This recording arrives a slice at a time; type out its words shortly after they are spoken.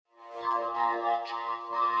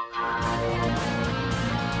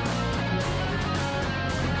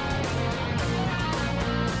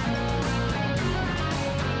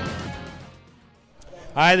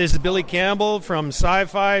Hi, this is Billy Campbell from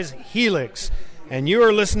Sci-Fi's Helix, and you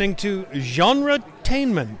are listening to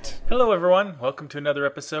Genretainment. Hello, everyone. Welcome to another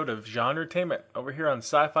episode of Genretainment over here on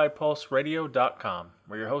SciFiPulseRadio.com.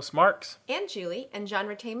 We're your hosts, Marks and Julie, and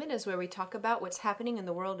Genretainment is where we talk about what's happening in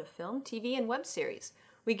the world of film, TV, and web series.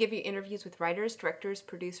 We give you interviews with writers, directors,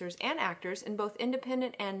 producers, and actors in both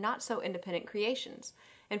independent and not-so-independent creations.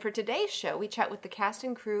 And for today's show, we chat with the cast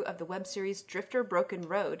and crew of the web series Drifter Broken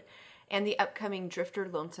Road and the upcoming Drifter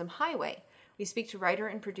Lonesome Highway. We speak to writer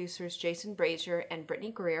and producers Jason Brazier and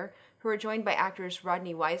Brittany Greer, who are joined by actors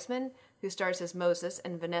Rodney Wiseman, who stars as Moses,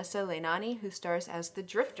 and Vanessa Leilani, who stars as the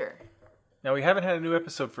Drifter. Now, we haven't had a new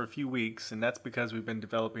episode for a few weeks, and that's because we've been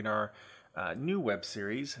developing our new web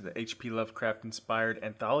series, the H.P. Lovecraft-inspired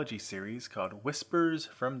anthology series called Whispers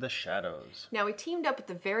from the Shadows. Now, we teamed up with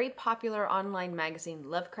the very popular online magazine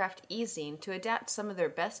Lovecraft E-Zine to adapt some of their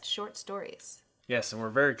best short stories. Yes, and we're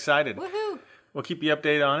very excited. Woohoo! We'll keep you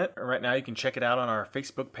updated on it. Right now, you can check it out on our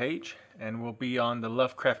Facebook page, and we'll be on the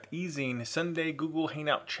Lovecraft E-Zine Sunday Google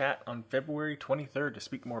Hangout chat on February 23rd to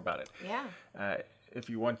speak more about it. Yeah. If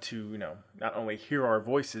you want to, not only hear our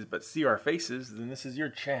voices, but see our faces, then this is your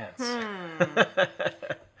chance.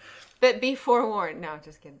 But be forewarned. No,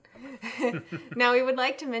 just kidding. Now, we would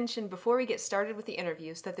like to mention before we get started with the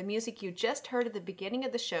interviews that the music you just heard at the beginning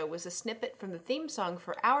of the show was a snippet from the theme song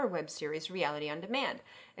for our web series, Reality on Demand.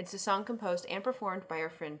 It's a song composed and performed by our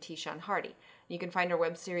friend T-Sean Hardy. You can find our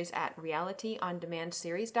web series at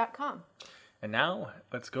realityondemandseries.com. And now,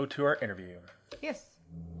 let's go to our interview. Yes.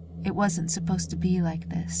 It wasn't supposed to be like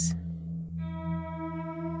this.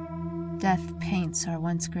 Death paints our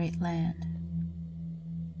once great land.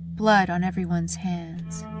 Blood on everyone's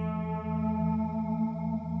hands.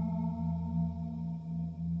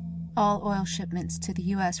 All oil shipments to the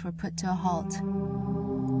U.S. were put to a halt.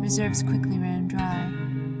 Reserves quickly ran dry.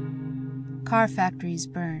 Car factories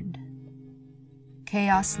burned.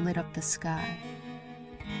 Chaos lit up the sky.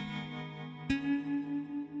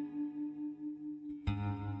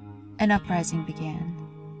 An uprising began.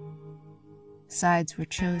 Sides were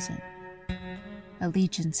chosen.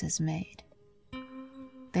 Allegiances made.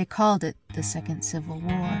 They called it the Second Civil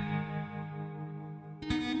War.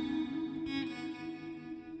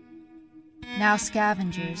 Now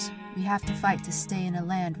scavengers, we have to fight to stay in a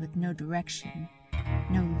land with no direction,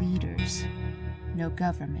 no leaders, no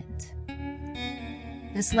government.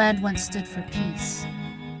 This land once stood for peace.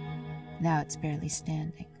 Now it's barely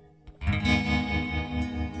standing.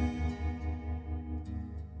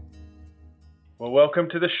 Well, welcome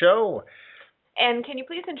to the show. And can you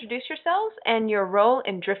please introduce yourselves and your role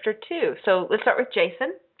in Drifter 2? So let's start with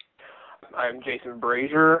Jason. I'm Jason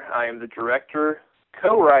Brazier. I am the director,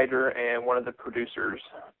 co-writer, and one of the producers,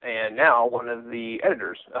 and now one of the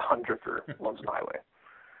editors on Drifter Lonesome Highway.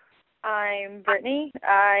 I'm Brittany.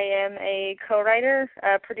 I am a co-writer,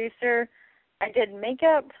 producer. I did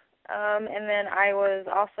makeup, and then I was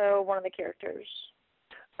also one of the characters.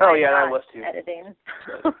 Oh, yeah, I was too. Editing.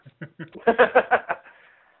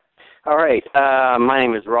 All right. My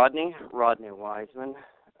name is Rodney Wiseman,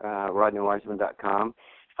 RodneyWiseman.com.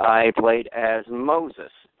 I played as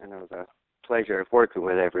Moses, and it was a pleasure of working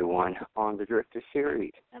with everyone on the Drifter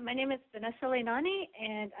series. My name is Vanessa Leilani,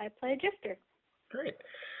 and I play Drifter. Great.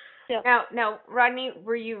 So, Now, Rodney,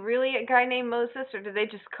 were you really a guy named Moses, or did they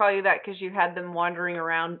just call you that because you had them wandering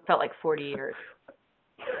around, felt like 40 years?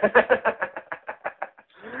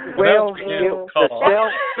 Well, the self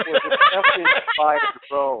was a self-inspired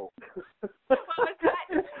role.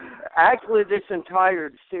 Actually, this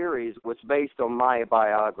entire series was based on my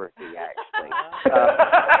biography, actually.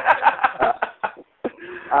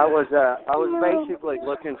 I was basically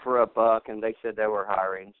looking for a buck, and they said they were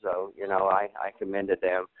hiring, so, I commended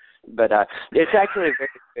them. But it's actually a very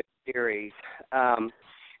good series.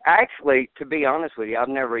 Actually, to be honest with you, I've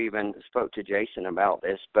never even spoke to Jason about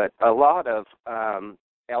this, but a lot of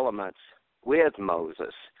elements with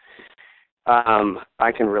Moses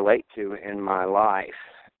I can relate to in my life.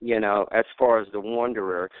 As far as the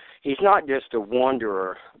wanderer, he's not just a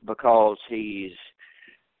wanderer because he's,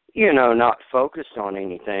 not focused on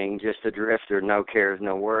anything, just a drifter, no cares,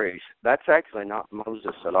 no worries. That's actually not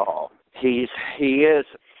Moses at all. He is,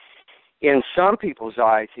 in some people's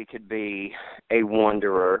eyes, he could be a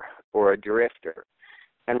wanderer or a drifter,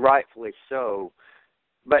 and rightfully so.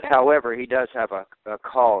 But, however, he does have a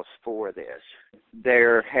cause for this.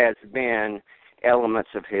 There has been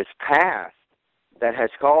elements of his past that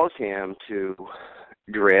has caused him to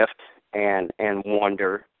drift and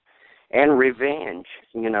wander and revenge.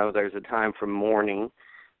 There's a time for mourning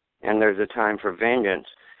and there's a time for vengeance.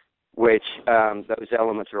 which those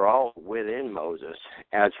elements are all within Moses,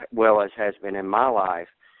 as well as has been in my life.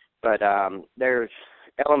 But there's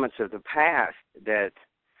elements of the past that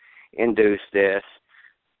induce this,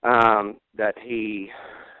 that he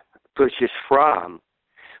pushes from.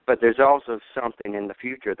 But there's also something in the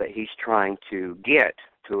future that he's trying to get,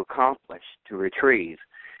 to accomplish, to retrieve.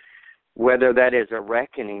 Whether that is a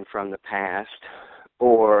reckoning from the past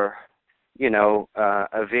or,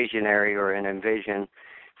 a visionary or an envision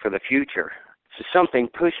for the future. So something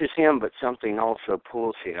pushes him, but something also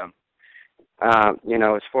pulls him. As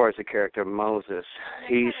far as the character of Moses,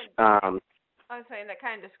 he's... I was saying that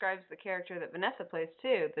kind of describes the character that Vanessa plays,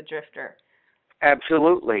 too, the drifter.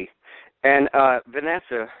 Absolutely. And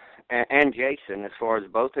Vanessa and Jason, as far as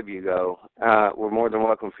both of you go, we're more than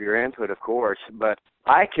welcome for your input, of course, but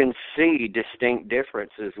I can see distinct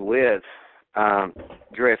differences with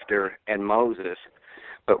Drifter and Moses,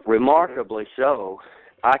 but remarkably so,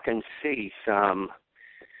 I can see some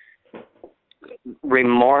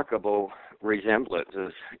remarkable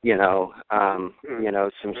resemblances, some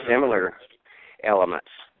similar elements,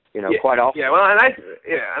 quite often. Yeah, well, and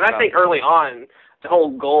I think early on, the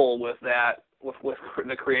whole goal with that, with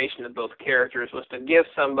the creation of both characters, was to give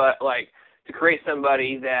somebody, to create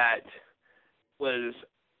somebody that was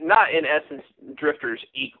not in essence Drifter's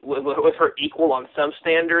was her equal on some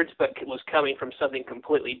standards, but was coming from something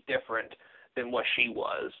completely different than what she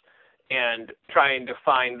was, and trying to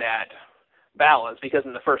find that balance. Because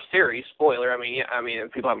in the first series, spoiler, I mean,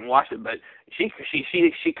 people haven't watched it, but she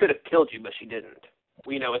could have killed you, but she didn't.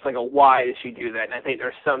 It's like why did she do that? And I think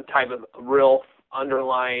there's some type of real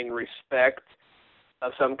underlying respect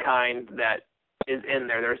of some kind that is in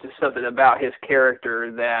there. There's just something about his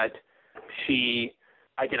character that she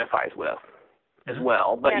identifies with as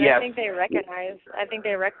well. But yes, yes, I think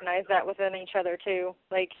they recognize that within each other too.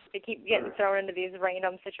 Like, they keep getting thrown into these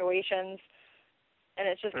random situations, and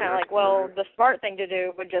it's just kind of like, well, the smart thing to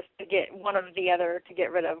do would just to get one of the other to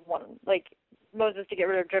get rid of one, like Moses to get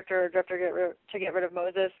rid of Drifter, or Drifter to get rid of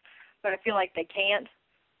Moses. But I feel like they can't,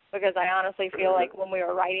 because I honestly feel like when we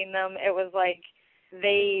were writing them, it was like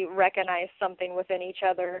they recognized something within each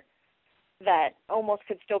other that almost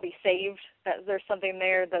could still be saved, that there's something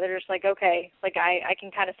there that they're just like, okay, like I can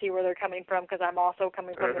kind of see where they're coming from, because I'm also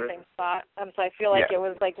coming from the same spot. So I feel like it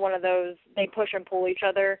was like one of those, they push and pull each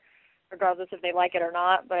other, regardless if they like it or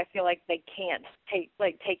not, but I feel like they can't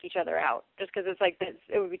take each other out, just because it's like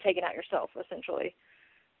it would be taking out yourself, essentially.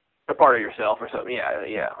 a part of yourself or something.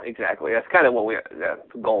 Yeah, exactly. That's kind of what the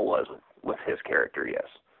goal was with his character, yes.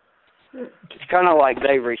 It's kind of like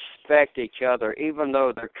they respect each other, even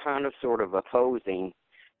though they're kind of sort of opposing.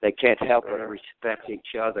 They can't help but respect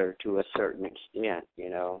each other to a certain extent, you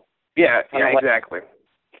know. Yeah, exactly.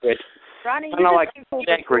 It's Ronnie, kind of like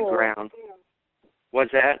sacred ground.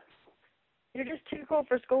 What's that? You're just too cool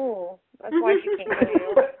for school. That's why she can't go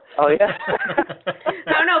you. Oh, yeah?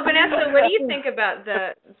 No, Vanessa, what do you think about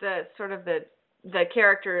the sort of the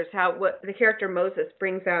characters, what the character Moses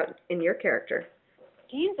brings out in your character?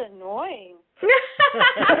 He's annoying.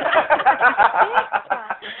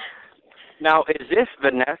 Now, is this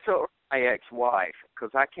Vanessa or my ex-wife?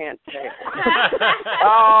 Because I can't tell.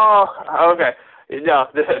 Oh, okay. No,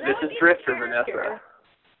 this is Drifter, Vanessa.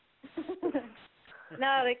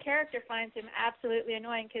 No, the character finds him absolutely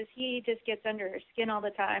annoying because he just gets under her skin all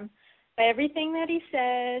the time by everything that he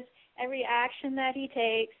says, every action that he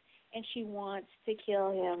takes, and she wants to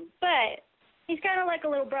kill him. But he's kind of like a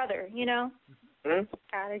little brother, you know? Mm-hmm.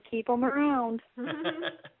 Gotta keep him around.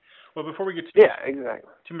 Well, before we get exactly.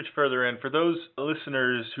 too much further in, for those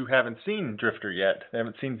listeners who haven't seen Drifter yet, they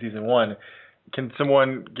haven't seen season 1, can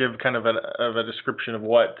someone give kind of a description of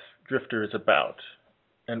what Drifter is about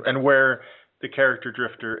and where the character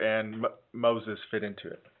Drifter and Moses fit into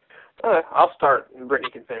it? I'll start and Brittany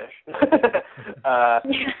can finish.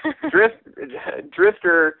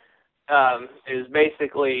 Drifter is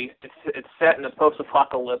basically, it's set in a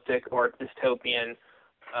post-apocalyptic or dystopian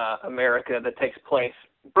America that takes place.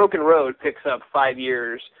 Broken Road picks up 5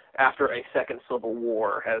 years after a second civil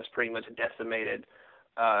war has pretty much decimated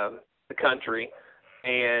the country.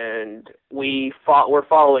 And we're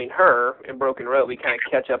following her in Broken Road. We kind of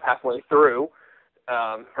catch up halfway through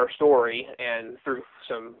her story, and through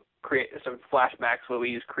some flashbacks that we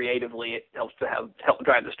use creatively, it helps to help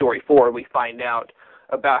drive the story forward. We find out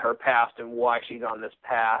about her past and why she's on this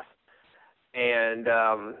path. And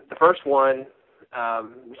the first one,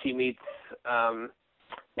 she meets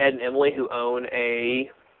Ed and Emily, who own a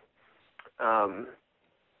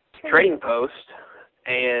trading post,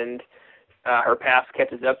 and her past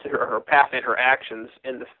catches up to her. Her past and her actions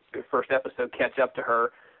in the first episode catch up to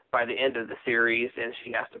her by the end of the series, and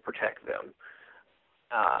she has to protect them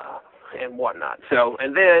and whatnot. So,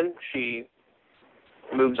 and then she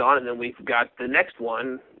moves on, and then we've got the next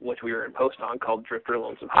one, which we were in post on, called Drifter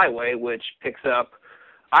Lonesome Highway, which picks up,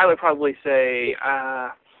 I would probably say,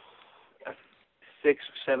 6 or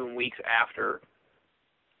 7 weeks after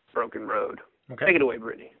Broken Road. Okay. Take it away,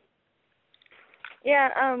 Brittany.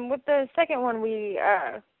 Yeah, with the second one, we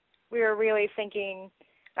were really thinking,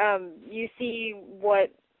 you see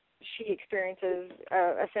what she experiences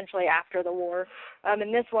essentially after the war.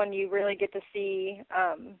 In this one, you really get to see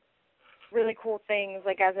really cool things,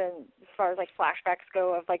 like as far as like flashbacks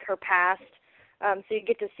go of like her past. So you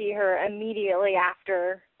get to see her immediately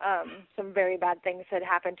after some very bad things had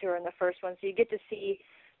happened to her in the first one. So you get to see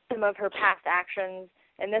some of her past actions.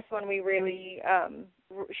 And this one, we really,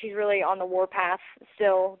 she's really on the warpath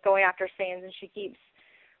still, going after Sands, and she keeps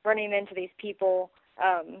running into these people.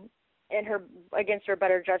 And her, against her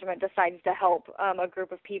better judgment, decides to help a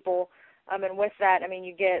group of people. And with that, I mean,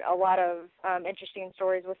 you get a lot of interesting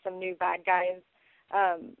stories with some new bad guys.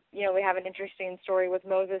 We have an interesting story with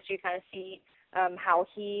Moses. You kind of see how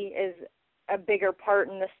he is a bigger part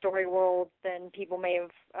in the story world than people may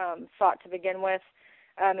have thought to begin with.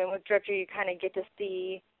 And with Drifter, you kind of get to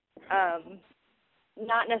see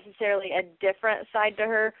not necessarily a different side to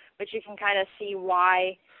her, but you can kind of see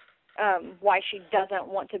why she doesn't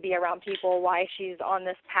want to be around people, why she's on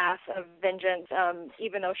this path of vengeance,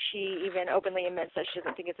 even though she even openly admits that she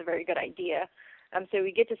doesn't think it's a very good idea. So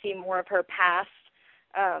we get to see more of her past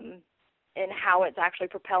and how it's actually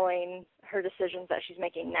propelling her decisions that she's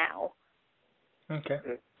making now. Okay.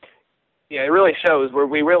 Yeah, it really shows where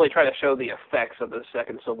we really try to show the effects of the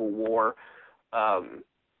Second Civil War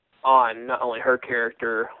on not only her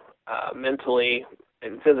character mentally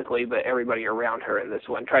and physically, but everybody around her in this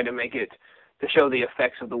one. Trying to make it to show the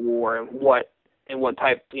effects of the war and what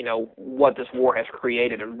type, what this war has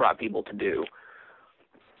created and brought people to do.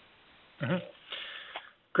 Mm-hmm.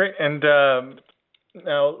 Great. And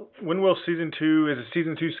now, when will season 2? Is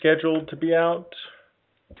season 2 scheduled to be out?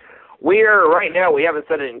 Right now, we haven't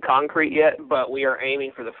set it in concrete yet, but we are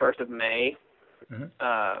aiming for the 1st of May.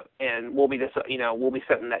 Mm-hmm. And we'll be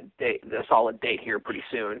setting that date, the solid date here pretty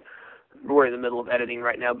soon. We're in the middle of editing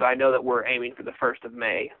right now, but I know that we're aiming for the 1st of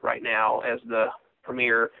May right now as the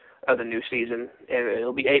premiere of the new season, and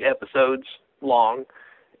it'll be 8 episodes long,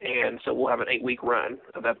 and so we'll have an 8-week run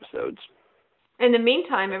of episodes. In the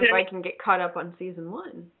meantime, everybody can get caught up on season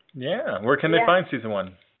 1. Yeah, where can they find season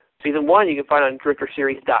 1? Season 1 you can find on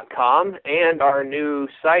drifterseries.com, and our new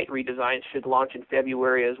site redesign should launch in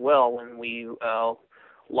February as well when we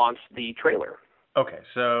launch the trailer. Okay,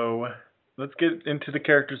 so let's get into the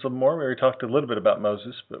characters a little more. We already talked a little bit about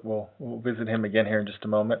Moses, but we'll visit him again here in just a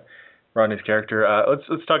moment. Ronnie's character.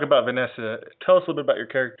 Let's talk about Vanessa. Tell us a little bit about your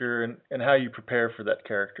character and how you prepare for that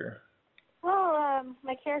character. Well,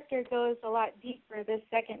 my character goes a lot deeper this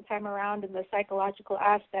second time around in the psychological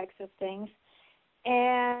aspects of things.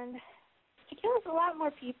 And she kills a lot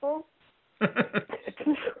more people.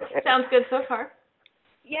 Sounds good so far.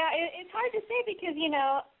 Yeah, it's hard to say because,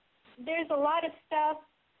 there's a lot of stuff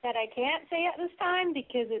that I can't say at this time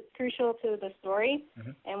because it's crucial to the story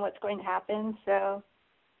and what's going to happen. So,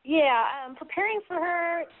 yeah, preparing for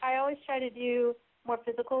her, I always try to do more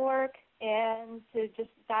physical work and to just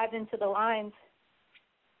dive into the lines.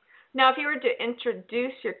 Now, if you were to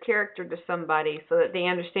introduce your character to somebody so that they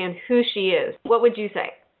understand who she is, what would you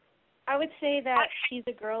say? I would say that she's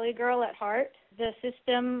a girly girl at heart. The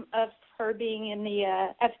system of her being in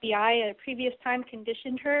the FBI at a previous time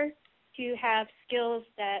conditioned her to have skills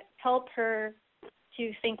that help her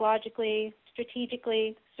to think logically,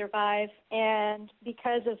 strategically, survive. And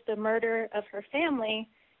because of the murder of her family,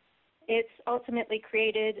 it's ultimately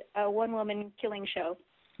created a one-woman killing show.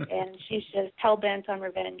 And she's just hell-bent on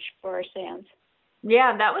revenge for Sands.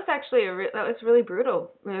 Yeah, that was actually that was really brutal.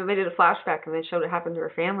 They did a flashback and they showed it happened to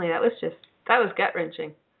her family. That was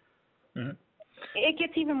gut-wrenching. Mm-hmm. It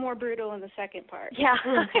gets even more brutal in the second part. Yeah,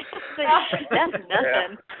 that's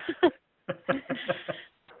nothing.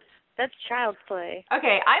 That's child's play.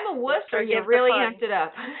 Okay, I'm a wuss or you really amped it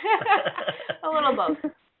up. A little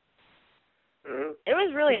both. It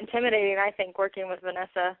was really intimidating, I think, working with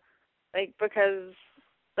Vanessa, because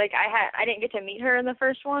I didn't get to meet her in the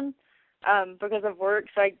first one because of work,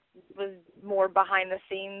 so I was more behind the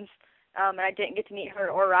scenes, and I didn't get to meet her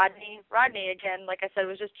or Rodney. Rodney, again, like I said,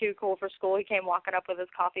 was just too cool for school. He came walking up with his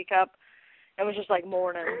coffee cup and was just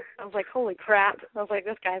morning. I was like, holy crap. I was like,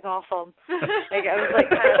 this guy's awesome. I was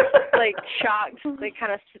kind of shocked.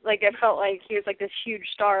 It felt like he was this huge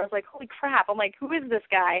star. I was like, holy crap. I'm like, who is this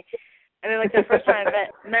guy? And then, like, the first time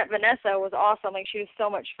I met Vanessa was awesome. Like, she was so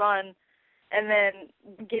much fun. And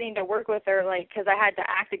then getting to work with her, like, because I had to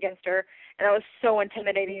act against her, and that was so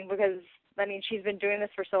intimidating because, I mean, she's been doing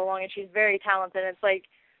this for so long, and she's very talented. It's like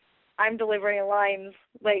I'm delivering lines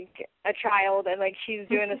like a child, and, like, she's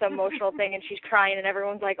doing this emotional thing, and she's crying, and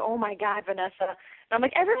everyone's like, oh, my God, Vanessa. And I'm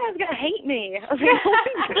like, everyone's going to hate me. I was like, no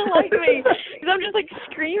one's going to like me because I'm just, like,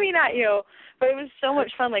 screaming at you. But it was so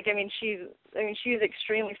much fun. Like, she's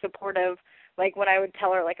extremely supportive. Like, when I would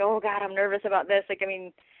tell her, like, oh, God, I'm nervous about this. Like, I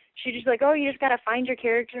mean, she'd just be like, oh, you just got to find your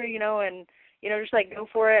character, you know, and, you know, just, like, go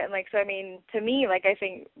for it. And, like, so, I mean, to me, like, I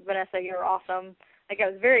think, Vanessa, you're awesome. Like, I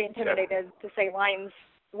was very intimidated to say lines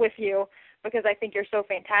with you because I think you're so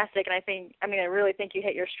fantastic. And I really think you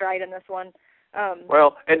hit your stride in this one.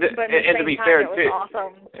 Well, and to be fair, it was too.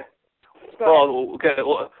 Awesome.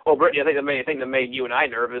 Well, Brittany, I think the main thing that made you and I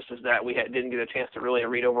nervous is that we didn't get a chance to really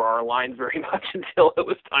read over our lines very much until it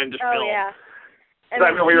was time to film. Oh, yeah. And I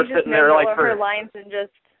remember we were sitting there like her lines and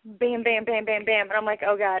just bam, bam, bam, bam, bam, and I'm like,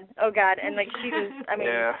 oh God, and like she was,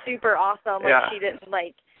 super awesome. Like she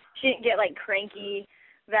didn't get like cranky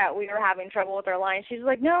that we were having trouble with our lines. She's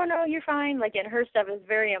like, no, you're fine. Like, and her stuff is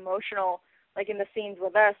very emotional. Like in the scenes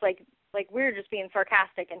with us, like we're just being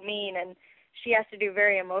sarcastic and mean, and she has to do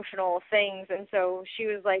very emotional things, and so she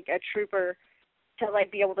was like a trooper to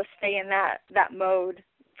like be able to stay in that mode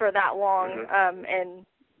for that long, and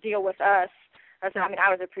deal with us. So, I mean, I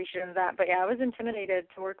was appreciative of that, but yeah, I was intimidated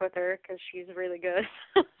to work with her because she's really good.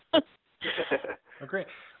 Oh, great.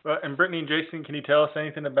 Well, and Brittany and Jason, can you tell us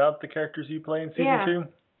anything about the characters you play in season 2?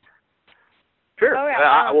 Sure. Oh,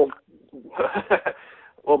 yeah.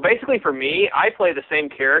 Well, basically for me, I play the same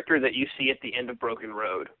character that you see at the end of Broken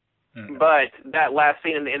Road. Mm-hmm. But that last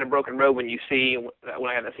scene in the end of Broken Road, when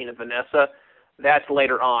I have that scene of Vanessa, that's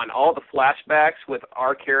later on. All the flashbacks with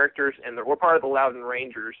our characters, and we're part of the Loudon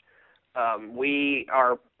Rangers. We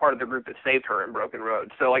are part of the group that saved her in Broken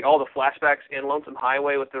Road. So, like, all the flashbacks in Lonesome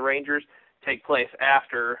Highway with the Rangers take place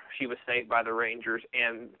after she was saved by the Rangers,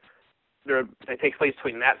 and they take place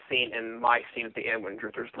between that scene and my scene at the end when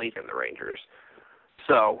Drifter's leaving the Rangers.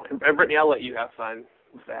 So, and Brittany, I'll let you have fun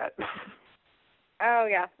with that. Oh,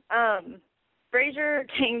 yeah. Fraser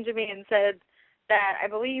came to me and said that I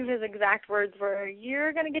believe his exact words were,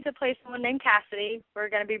 you're going to get to play someone named Cassidy. We're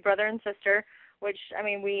going to be brother and sister, which, I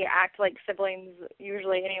mean, we act like siblings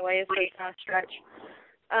usually anyways, so it's not a stretch.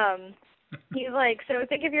 He's like, so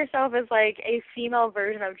think of yourself as like a female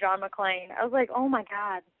version of John McClane. I was like, oh, my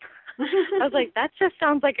God. I was like, that just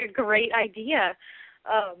sounds like a great idea.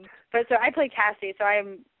 But so I play Cassie, so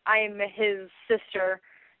I'm his sister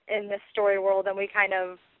in this story world, and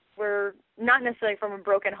we're not necessarily from a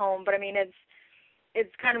broken home, but I mean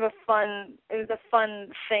it's kind of it was a fun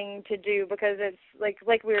thing to do because it's like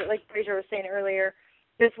Fraser was saying earlier,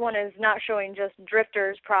 this one is not showing just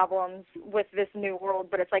Drifter's problems with this new world,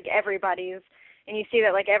 but it's like everybody's, and you see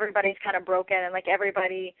that like everybody's kind of broken, and like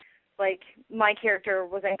everybody, like my character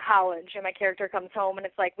was in college and my character comes home and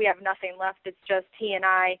it's like we have nothing left, it's just he and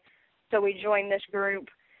I, so we join this group,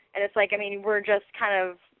 and it's like, I mean, we're just kind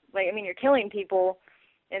of like, I mean, you're killing people,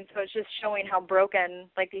 and so it's just showing how broken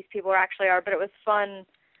like these people actually are. But it was fun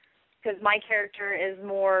because my character's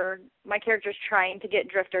trying to get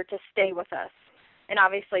Drifter to stay with us, and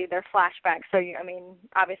obviously they're flashbacks, so I mean,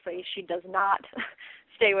 obviously she does not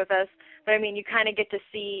stay with us, but I mean, you kind of get to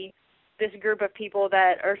see this group of people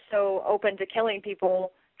that are so open to killing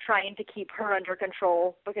people trying to keep her under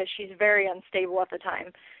control because she's very unstable at the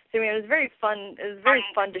time. So I mean, it was very fun. It was very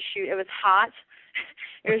fun to shoot. It was hot.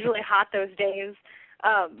 It was really hot those days,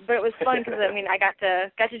 but it was fun because I mean, I got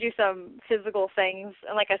to do some physical things.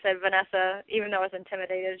 And like I said, Vanessa, even though I was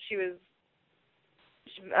intimidated, she was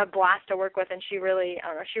a blast to work with, and she really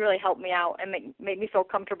helped me out and made me feel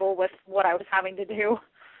comfortable with what I was having to do.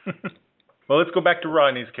 Well, let's go back to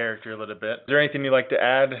Rodney's character a little bit. Is there anything you'd like to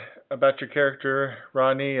add about your character,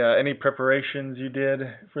 Rodney? Any preparations you did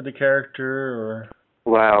for the character, or?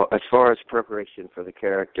 Well, as far as preparation for the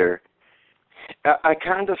character, I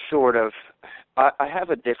kind of I have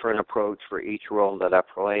a different approach for each role that I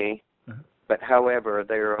play, but however,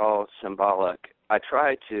 they're all symbolic. I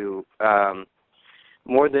try to,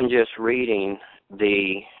 more than just reading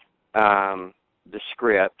the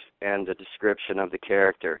script and the description of the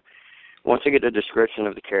character, once I get the description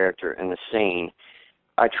of the character and the scene,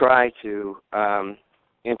 I try to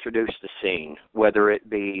introduce the scene, whether it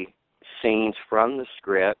be scenes from the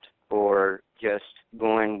script or just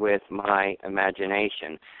going with my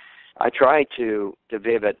imagination. I try to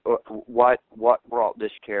vivid what brought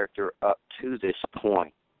this character up to this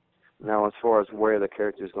point. Now, as far as where the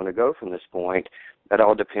character is going to go from this point, that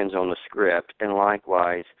all depends on the script. And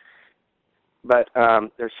likewise, But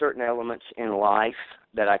there's certain elements in life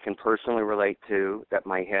that I can personally relate to that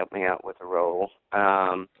might help me out with the role.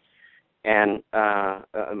 And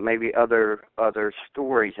maybe other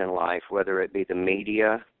stories in life, whether it be the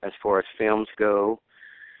media as far as films go,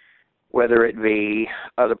 whether it be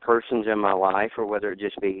other persons in my life, or whether it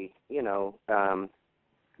just be,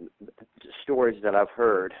 stories that I've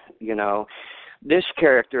heard. This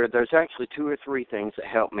character, there's actually 2 or 3 things that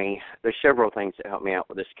help me. There's several things that help me out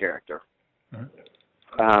with this character.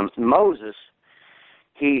 Mm-hmm. Moses,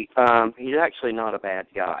 he's actually not a bad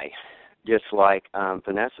guy, just like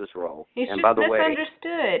Vanessa's role. He's and just by the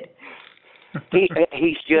misunderstood.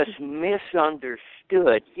 He's just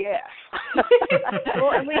misunderstood. Yes.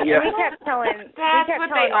 Well, and we kept telling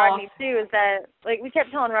Rodney too is that we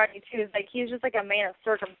kept telling Rodney too is he's just like a man of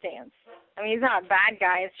circumstance. I mean, he's not a bad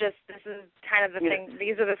guy. It's just this is kind of the thing.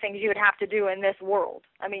 These are the things you would have to do in this world.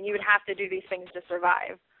 I mean, you would have to do these things to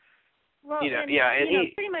survive. Well,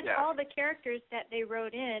 pretty much all the characters that they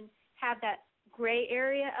wrote in have that gray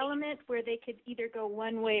area element where they could either go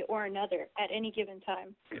one way or another at any given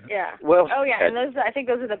time. Yeah. Well. Oh yeah, and I think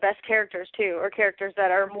those are the best characters too, or characters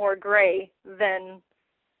that are more gray than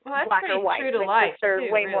black or white. True to life. They're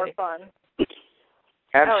way really more fun.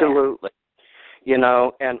 Absolutely.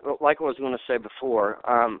 And like I was going to say before,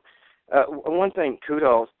 one thing,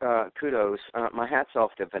 kudos, my hat's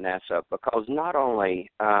off to Vanessa, because not only,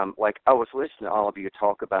 I was listening to all of you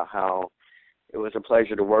talk about how it was a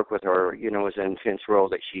pleasure to work with her, it was an intense role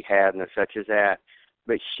that she had and such as that,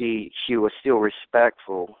 but she was still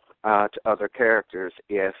respectful to other characters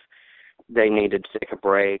if they needed to take a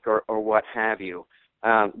break or what have you.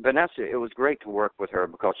 Vanessa, it was great to work with her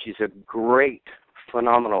because she's a great,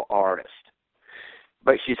 phenomenal artist,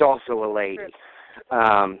 but she's also a lady.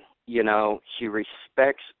 She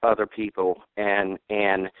respects other people and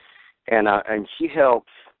she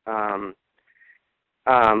helps.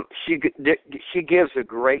 She gives a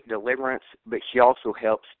great deliverance, but she also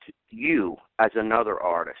helps you as another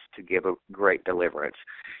artist to give a great deliverance.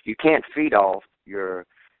 You can't feed off your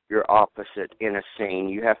opposite in a scene.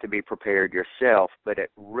 You have to be prepared yourself, but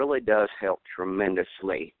it really does help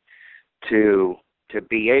tremendously to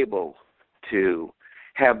be able to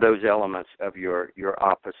have those elements of your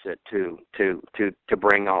opposite to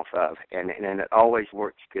bring off of, and it always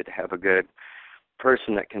works good to have a good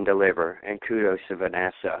person that can deliver, and kudos to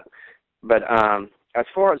Vanessa. But as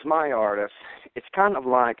far as my artists, it's kind of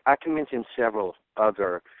like I can mention several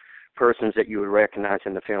other persons that you would recognize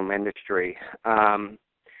in the film industry.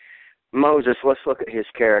 Moses, let's look at his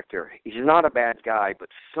character. He's not a bad guy, but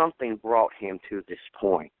something brought him to this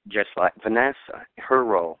point, just like Vanessa, her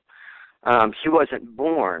role. She wasn't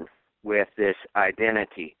born with this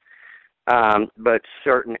identity, but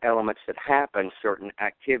certain elements that happen, certain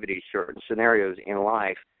activities, certain scenarios in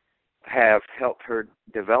life have helped her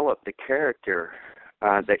develop the character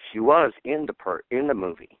that she was in the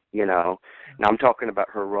movie, Now I'm talking about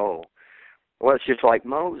her role. Well, it's just like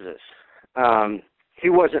Moses. He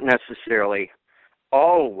wasn't necessarily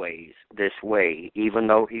always this way, even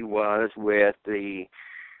though he was with the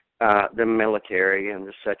military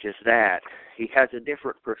and such as that. He has a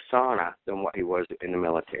different persona than what he was in the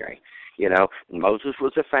military. Moses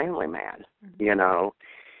was a family man,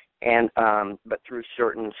 and but through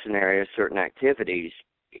certain scenarios, certain activities,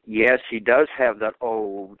 yes, he does have that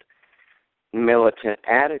old militant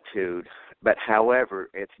attitude, but however,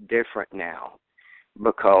 it's different now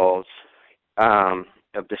because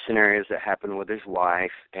of the scenarios that happened with his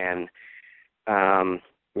wife, and I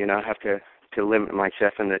have to limit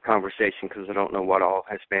myself in the conversation because I don't know what all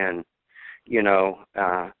has been,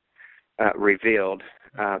 revealed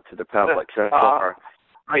to the public so far.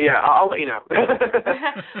 I'll let you know. Well,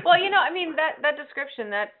 that description,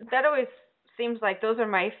 that always seems like those are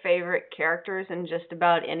my favorite characters in just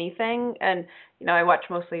about anything. And, I watch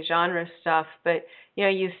mostly genre stuff, but,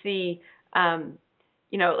 you see,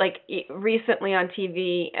 recently on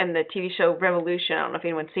TV and the TV show Revolution, I don't know if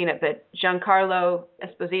anyone's seen it, but Giancarlo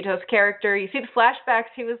Esposito's character, you see the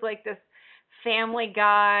flashbacks, he was like this family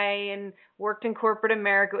guy and worked in corporate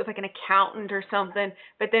America. It was like an accountant or something.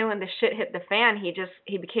 But then when the shit hit the fan,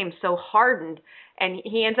 he became so hardened, and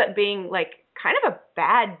he ends up being like kind of a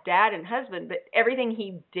bad dad and husband. But everything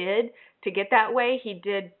he did to get that way, he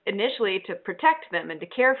did initially to protect them and to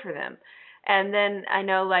care for them. And then I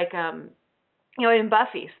know in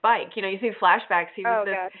Buffy, Spike, you see flashbacks. He was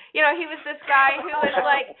he was this guy who was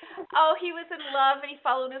like, he was in love and he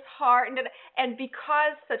followed his heart, and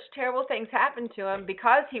because such terrible things happened to him,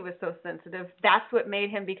 because he was so sensitive, that's what made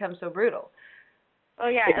him become so brutal. Oh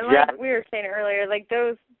yeah, and like we were saying earlier, like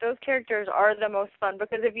those characters are the most fun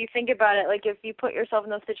because if you think about it, like if you put yourself in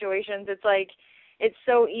those situations, it's like it's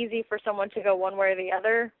so easy for someone to go one way or the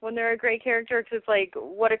other when they're a great character. Because it's like,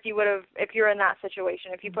 what if you're in that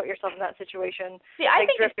situation, if you put yourself in that situation? See, I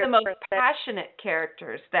think it's the most passionate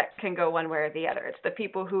characters that can go one way or the other. It's the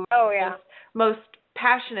people who are most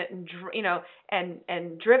passionate and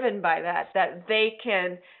and driven by that they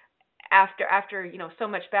can. After so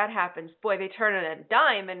much bad happens, boy, they turn on a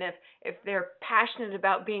dime, and if they're passionate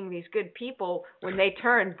about being these good people, when they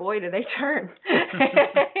turn, boy, do they turn.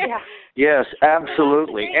 Yeah. Yes,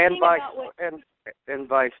 absolutely, and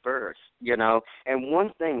vice versa. And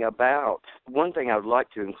one thing I would like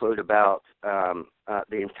to include about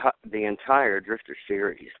the entire Drifter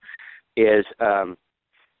series is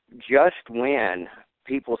just when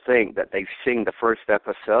people think that they've seen the first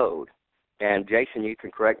episode. And Jason, you can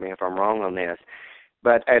correct me if I'm wrong on this,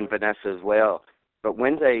 and Vanessa as well. But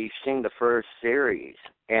when they sing the first series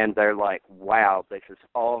and they're like, wow, this is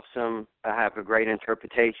awesome. I have a great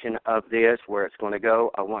interpretation of this, where it's going to go.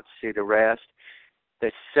 I want to see the rest.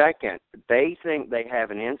 The second they think they have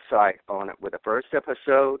an insight on it with the first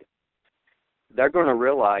episode, they're going to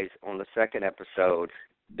realize on the second episode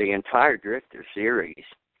the entire Drifter series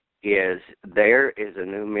there is a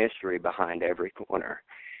new mystery behind every corner.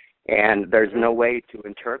 And there's no way to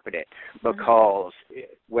interpret it because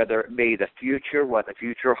whether it be the future, what the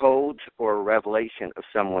future holds, or a revelation of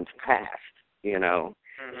someone's past,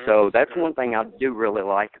 So that's one thing I do really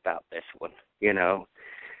like about this one,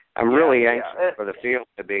 I'm really anxious for the film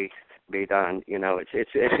to be done,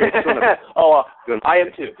 It's going to. Oh, I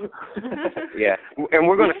am too. Yeah, and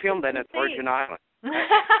we're going to film that at Virgin Island. Because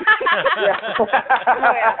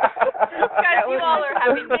you all are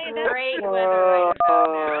having great weather right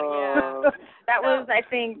now. Yeah. That was, I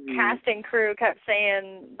think, cast and crew kept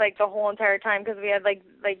saying like the whole entire time because we had like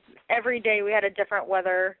every day we had a different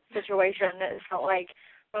weather situation. It felt like,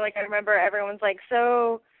 I remember everyone's like,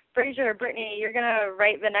 so Fraser, Brittany, you're gonna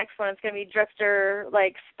write the next one. It's gonna be Drifter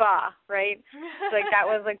Spa, right? So, that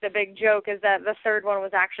was the big joke is that the third one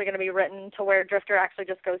was actually gonna be written to where Drifter actually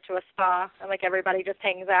just goes to a spa and everybody just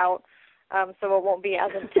hangs out, so it won't be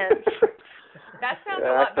as intense. That sounds a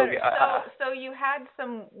lot better. So you had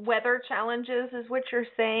some weather challenges, is what you're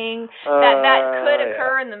saying, that could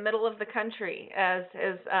occur in the middle of the country.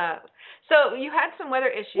 So you had some weather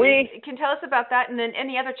issues. Can you tell us about that, and then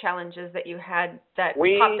any other challenges that you had that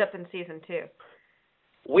popped up in season 2?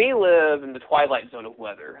 We live in the twilight zone of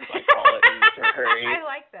weather, as I call it in Missouri. I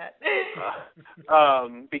like that.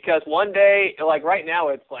 Because one day, right now,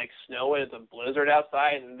 it's snowing, it's a blizzard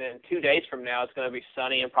outside, and then 2 days from now, it's going to be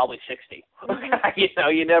sunny and probably 60.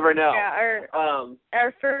 You never know. Yeah,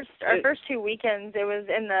 our first 2 weekends, it was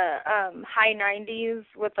in the high 90s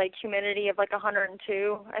with humidity of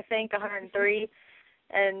 102, I think, 103.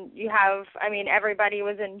 And you have, everybody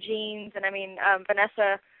was in jeans, and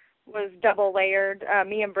Vanessa was double layered.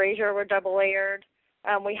 Me and Brazier were double layered.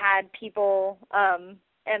 We had people in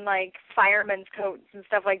firemen's coats and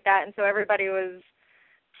stuff like that, and so everybody was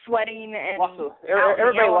sweating and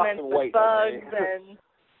everybody lost some with weight, bugs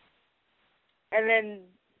and then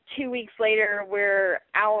 2 weeks later we're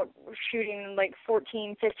out shooting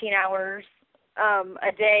 14, 15 hours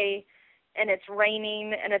a day. And it's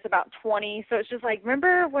raining, and it's about 20. So it's just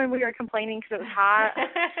remember when we were complaining because it was hot?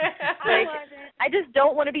 I just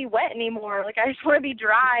don't want to be wet anymore. I just want to be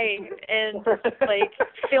dry and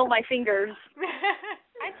feel my fingers.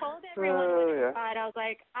 I told everyone when it was hot, I was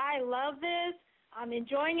like, I love this. I'm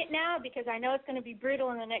enjoying it now because I know it's going to be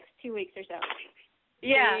brutal in the next 2 weeks or so.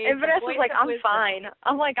 Yeah, and Vanessa's I'm fine.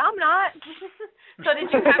 I'm I'm not. So did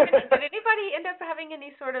anybody end up having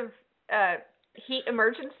any sort of heat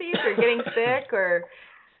emergencies or getting sick or?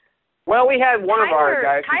 Well, we had one of our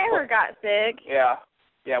guys. Tyler got sick.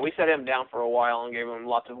 Yeah, we set him down for a while and gave him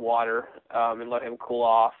lots of water and let him cool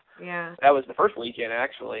off. Yeah. That was the first weekend,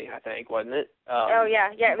 actually, I think, wasn't it?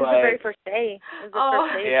 It was the very first day. It was the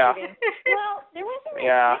first day of shooting. Well, there wasn't really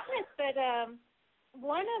sickness, but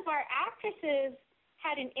one of our actresses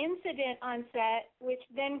had an incident on set, which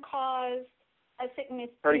then caused a sickness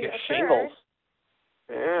to occur. Shingles.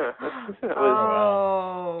 Yeah.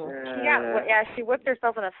 She whipped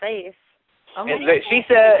herself in the face. Oh, and she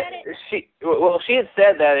had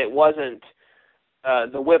said that it wasn't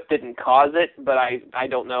the whip didn't cause it, but I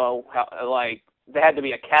don't know how there had to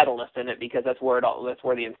be a catalyst in it because that's where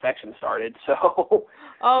the infection started. So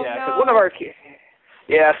no. One of our kids.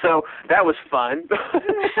 Yeah, so that was fun.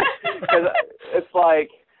 Cuz it's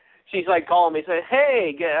she's calling me saying,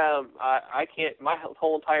 "Hey, I can't. My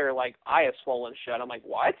whole entire eye is swollen shut." I'm like,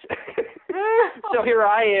 "What?" So here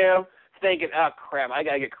I am thinking, oh crap, I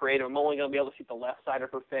gotta get creative. I'm only gonna be able to see the left side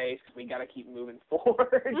of her face because we gotta keep moving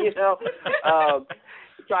forward,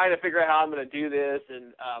 trying to figure out how I'm gonna do this,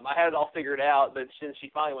 and I had it all figured out. But since she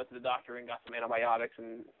finally went to the doctor and got some antibiotics,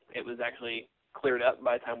 and it was actually cleared up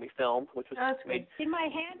by the time we filmed, which was great. Did my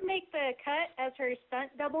hand make the cut as her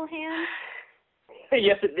stunt double hand?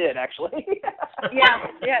 Yes, it did actually. yeah,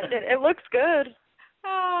 it did. It looks good.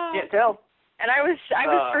 Can't tell. And I was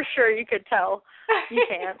for sure you could tell. You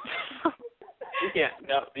can't. You can't.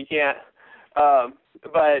 No, you can't.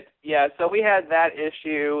 But yeah, so we had that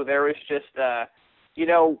issue. There was just,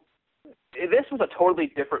 this was a totally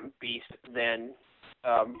different beast than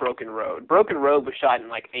Broken Road. Broken Road was shot in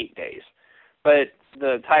like 8 days, but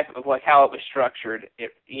the type of like how it was structured,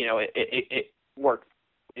 it worked.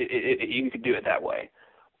 You could do it that way.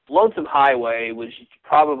 Lonesome Highway was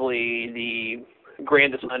probably the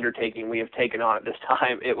grandest undertaking we have taken on at this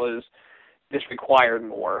time. It was just required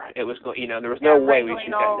more. It was, there was no way we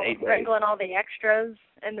shoot that in 8 days. Wrangling all the extras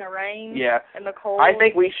in the rain. Yeah. And the cold. I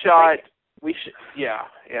think we shot. We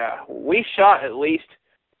shot at least.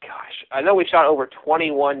 Gosh, I know we shot over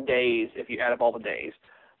 21 days if you add up all the days.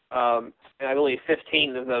 And I believe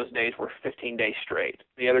 15 of those days were 15 days straight.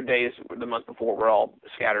 The other days, the month before, were all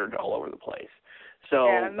scattered all over the place. So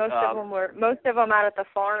yeah, most of them out at the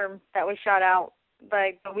farm that we shot out.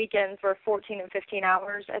 Like the weekends were 14 and 15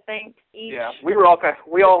 hours, I think, each. Yeah, we were all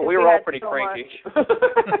pretty cranky.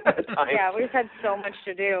 Yeah, we've had so much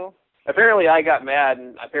to do. Apparently, I got mad,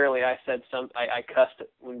 and apparently I said I cussed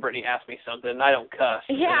when Brittany asked me something, and I don't cuss.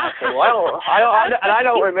 Yeah. And I said, well, I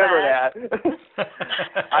don't remember that.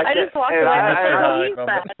 I just walked away from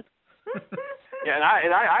that. Yeah, and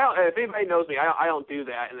I don't. If anybody knows me, I don't do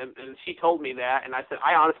that. And she told me that, and I said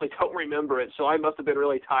I honestly don't remember it, so I must have been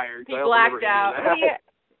really tired. He blacked out.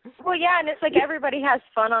 Well, yeah, and it's like everybody has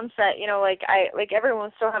fun on set, like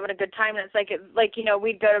everyone's still having a good time, and it's like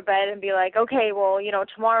we'd go to bed and be like, okay, well,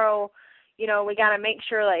 tomorrow, we got to make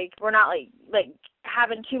sure like we're not like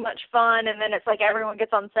having too much fun, and then it's like everyone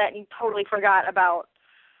gets on set and you totally forgot about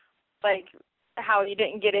like how you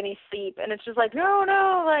didn't get any sleep, and it's just like,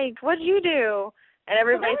 no, like what'd you do? And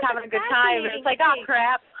everybody's having a good time, and it's like, oh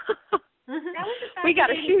crap. That was we got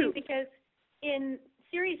to shoot because in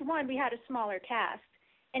series 1 we had a smaller cast.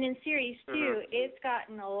 And in Series 2, it's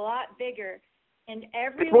gotten a lot bigger, and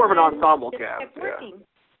everyone it's more of an ensemble just cast. kept working. Yeah.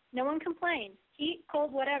 No one complained. Heat,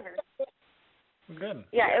 cold, whatever. Good.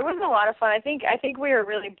 Yeah, it was a lot of fun. I think we were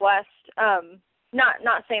really blessed.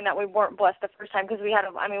 Not saying that we weren't blessed the first time, because we had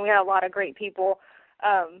a lot of great people.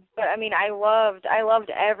 But I mean, I loved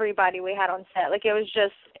everybody we had on set. Like it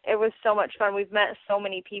was so much fun. We've met so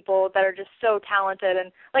many people that are just so talented, and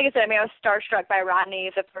like I said, I was starstruck by Rodney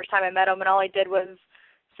the first time I met him, and all I did was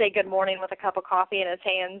say good morning with a cup of coffee in his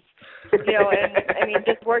hands, and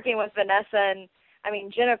just working with Vanessa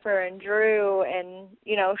and Jennifer and Drew and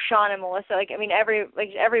Sean and Melissa,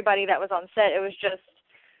 everybody that was on set, it was just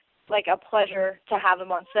like a pleasure to have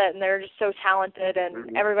them on set, and they're just so talented,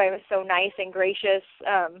 and everybody was so nice and gracious,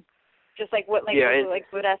 just like what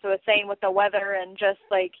Vanessa was saying with the weather, and just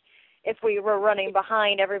like if we were running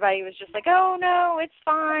behind, everybody was just like, oh no, it's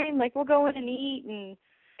fine, like we'll go in and eat, and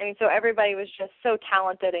so everybody was just so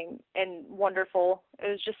talented and wonderful. It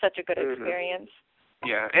was just such a good experience.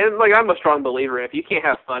 Yeah, and I'm a strong believer, if you can't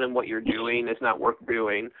have fun in what you're doing, it's not worth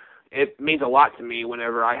doing. It means a lot to me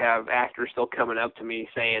whenever I have actors still coming up to me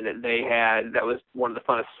saying that that was one of the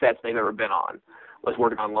funnest sets they've ever been on, was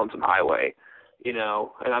working on Lonesome Highway.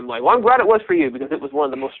 And I'm like, well, I'm glad it was for you, because it was one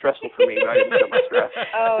of the most stressful for me, but I didn't feel my stress.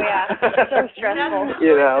 Oh, yeah, so stressful.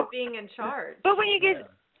 That's being in charge. But when you get...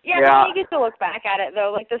 when you get to look back at it,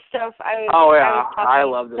 though, like the stuff I was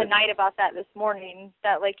talking tonight about that this morning,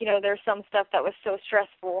 that there's some stuff that was so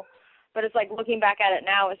stressful, but it's like looking back at it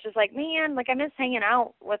now, it's just like, man, like I miss hanging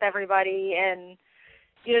out with everybody, and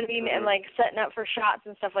you know what I mean, and like setting up for shots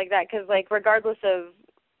and stuff like that, because like regardless of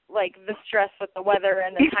like the stress with the weather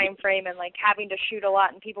and the time frame and like having to shoot a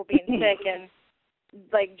lot and people being sick and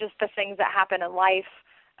like just the things that happen in life.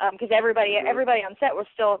 Because everybody on set was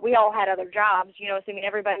we all had other jobs, so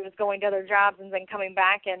everybody was going to other jobs and then coming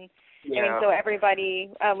back, and so everybody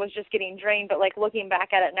was just getting drained. But like looking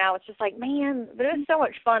back at it now, it's just like, man, but it was so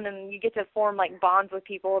much fun, and you get to form like bonds with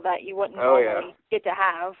people that you wouldn't normally get to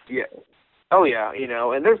have. Yeah. Oh yeah,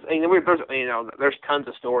 and there's tons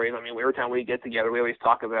of stories. Every time we get together, we always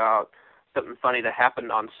talk about something funny that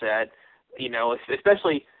happened on set.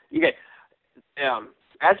 Especially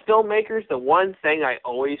as filmmakers, the one thing I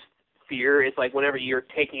always fear is like whenever you're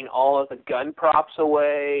taking all of the gun props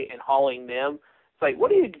away and hauling them, it's like,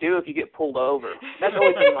 what do you do if you get pulled over? That's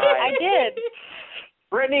always been my... I did.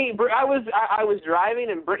 Brittany, I was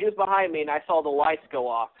driving and Brittany was behind me, and I saw the lights go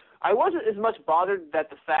off. I wasn't as much bothered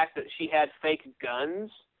at the fact that she had fake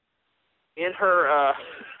guns in her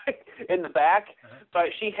in the back, but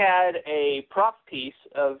she had a prop piece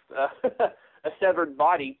of a severed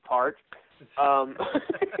body part. And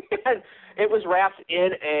it was wrapped in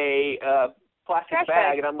a plastic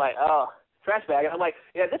bag, and I'm like, oh, trash bag. And I'm like,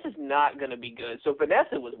 yeah, this is not going to be good. So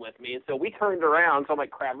Vanessa was with me, and so we turned around. So I'm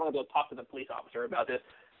like, crap, I'm going to go talk to the police officer about this.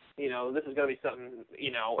 You know, this is going to be something,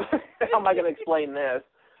 you know, how am I going to explain this?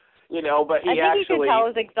 You know, but I think you could tell I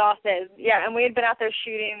was exhausted. Yeah, and we had been out there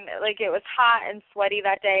shooting. Like, it was hot and sweaty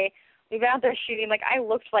that day. We've been out there shooting. Like, I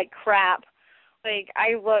looked like crap. Like,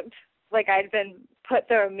 I looked like I'd been put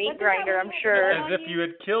through a meat grinder, I'm sure. As if you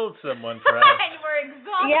had killed someone, perhaps. You were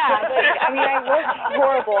exhausted. Yeah, like, I mean, I looked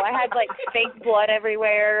horrible. I had, like, fake blood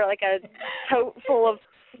everywhere, like a tote full of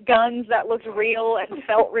guns that looked real and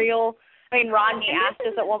felt real. I mean, Rodney asked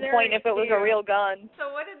us at one point if it was a real gun.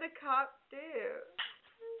 So what did the cop do?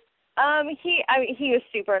 He was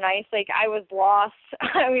super nice. Like, I was lost.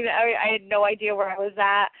 I had no idea where I was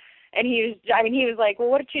at. And he was like, well,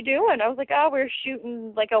 what did you do? And I was like, oh, we're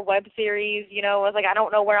shooting like a web series, you know. I was like, I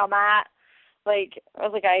don't know where I'm at. Like, I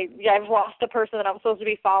was like, I've lost the person that I'm supposed to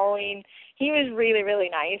be following. He was really, really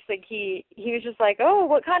nice. Like, he was just like, oh,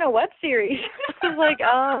 what kind of web series? I was like,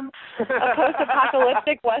 a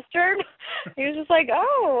post-apocalyptic Western. He was just like,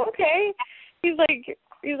 oh, okay. He's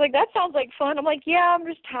like, that sounds like fun. I'm like, yeah, I'm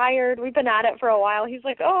just tired. We've been at it for a while. He's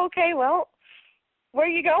like, oh, okay, well, where are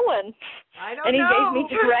you going? I don't know. And he gave me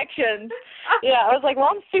directions. Yeah, I was like,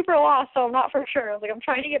 well, I'm super lost, so I'm not for sure. I was like, I'm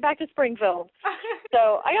trying to get back to Springfield.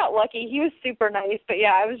 So I got lucky. He was super nice. But,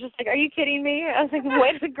 yeah, I was just like, are you kidding me? I was like,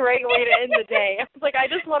 what's a great way to end the day? I was like, I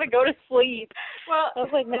just want to go to sleep. Well, I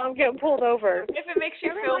was like, now I'm getting pulled over. If it makes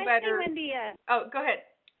you feel better. Wendy, oh, go ahead.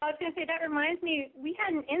 I was going to say, that reminds me, we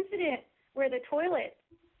had an incident where the toilet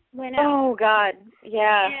went out. Oh, God.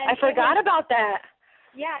 Yeah. I forgot about that.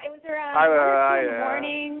 Yeah, it was around 1 in the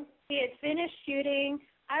morning. We had finished shooting.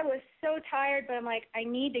 I was so tired, but I'm like, I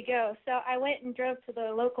need to go. So I went and drove to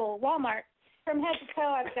the local Walmart. From head to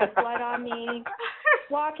toe, I've got blood on me.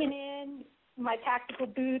 Walking in, my tactical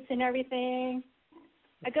boots and everything.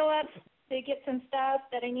 I go up to get some stuff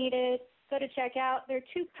that I needed, go to check out. There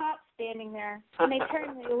are two cops standing there, and they turn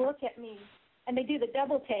and they look at me, and they do the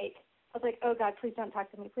double take. I was like, oh, God, please don't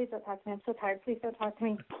talk to me. Please don't talk to me. I'm so tired. Please don't talk to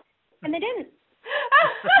me. And they didn't.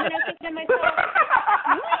 And I was thinking to myself,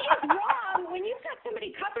 what is wrong when you've got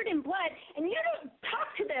somebody covered in blood and you don't talk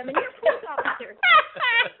to them and you're a police officer?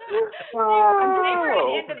 They were at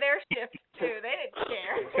the end of their shift too. They didn't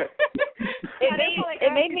care.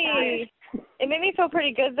 It made me feel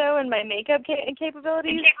pretty good though in my makeup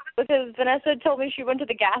capabilities because Vanessa told me she went to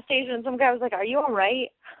the gas station and some guy was like, "Are you all right?"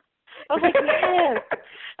 I was like, yes.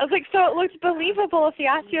 I was like, so it looks believable if he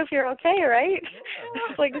asks you if you're okay, right?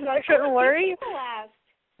 Like, so I shouldn't worry.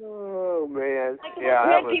 Oh, man. Like, we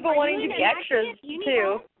had people wanting to be extras,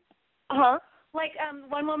 too. Uh-huh. Like,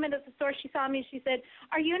 one woman at the store, she saw me, she said,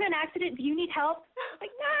 are you in an accident? Do you need help? Like,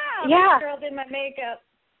 no. Yeah. This girl did my makeup.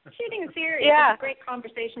 Shooting a series. Yeah. It's a great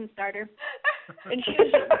conversation starter. And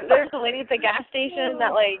there's a lady at the gas station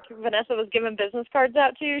that, like, Vanessa was giving business cards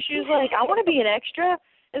out to. She was like, I want to be an extra.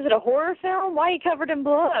 Is it a horror film? Why are you covered in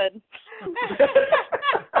blood?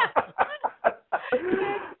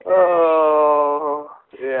 Oh,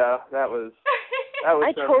 yeah, that was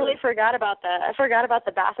I totally forgot about that. I forgot about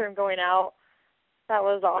the bathroom going out. That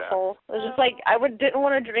was awful. Yeah. It was just like, didn't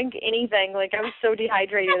want to drink anything. Like, I was so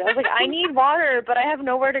dehydrated. I was like, I need water, but I have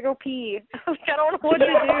nowhere to go pee. I was like, I don't know what to do.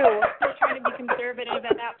 You're trying to be conservative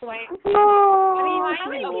at that point. Oh, I mean, how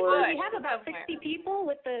many people do we have? About 60 people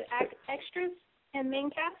with the extras and main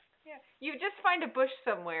cast? Yeah. You just find a bush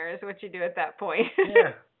somewhere is what you do at that point.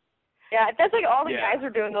 Yeah. Yeah, that's like all the guys are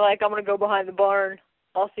doing. They're like, I'm going to go behind the barn.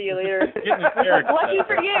 I'll see you later. Lucky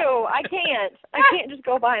for you, I can't just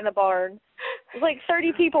go behind the barn. There's like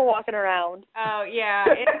 30 people walking around. Oh, yeah.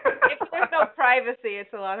 If there's no privacy,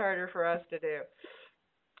 it's a lot harder for us to do.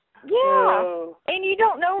 Yeah. And you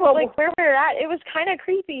don't know like where we're at. It was kind of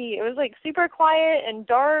creepy. It was like super quiet and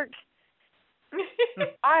dark.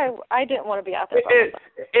 I didn't want to be out there.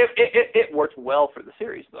 It worked well for the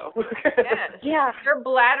series, though. Yes. Yeah. Your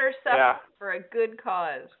bladder suffered for a good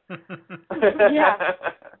cause. Yeah.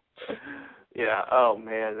 Yeah. Oh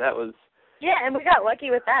man, that was. Yeah, and we got lucky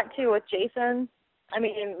with that too with Jason. I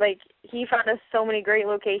mean, like he found us so many great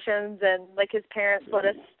locations, and like his parents let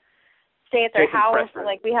us stay at their house. And,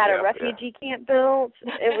 like we had a refugee camp built.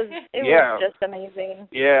 It was just amazing.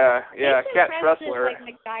 Yeah. Cat Pressler Tressler.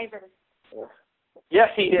 Like MacGyver. Yes,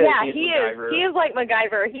 he is. Yeah, He's he MacGyver. is. He is like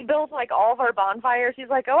MacGyver. He builds like all of our bonfires. He's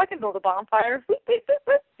like, oh, I can build a bonfire.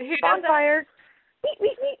 Bonfire.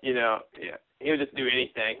 You know, yeah. He would just do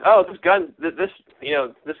anything. Oh, this gun's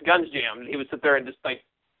jammed. He would sit there and just like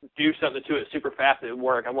do something to it super fast and it would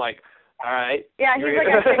work. I'm like, all right. Yeah, he's like,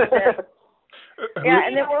 I fixed it. Yeah,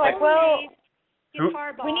 and then we're like, well, we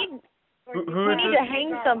need to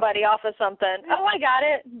hang somebody off of something. Oh, I got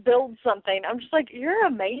it. Build something. I'm just like, you're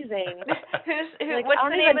amazing. What's the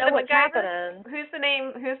name of the MacGyver? Who's the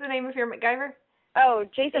name of your MacGyver? Oh,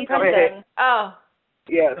 Jason Princeton. Oh.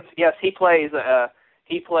 Yes. He plays the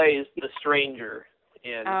stranger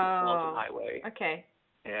in Lonesome Highway. Okay.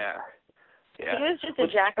 Yeah. He was just a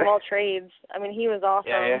jack of all trades. I mean, he was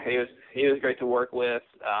awesome. Yeah, he was great to work with.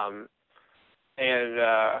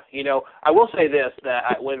 You know, I will say this,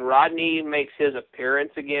 that when Rodney makes his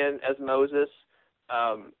appearance again as Moses,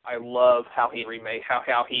 I love how he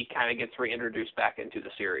kind of gets reintroduced back into the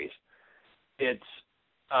series. It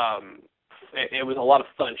was a lot of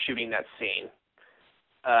fun shooting that scene.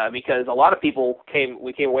 Because a lot of people came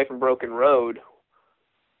away from Broken Road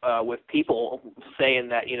with people saying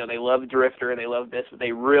that, you know, they loved Drifter and they loved this, but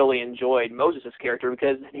they really enjoyed Moses' character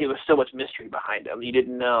because there was so much mystery behind him. You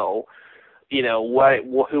didn't know, you know,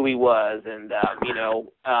 who he was, and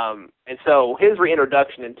and so his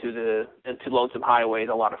reintroduction into Lonesome Highway is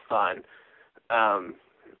a lot of fun.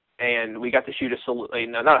 And we got to shoot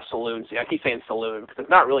not a saloon scene. I keep saying saloon because it's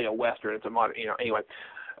not really a Western. It's a modern, you know, anyway.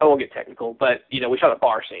 I won't get technical, but you know, we shot a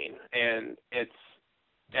bar scene, and it's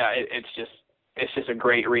just a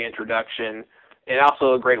great reintroduction, and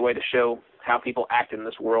also a great way to show how people act in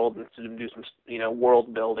this world and to do some, you know,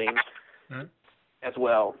 world building as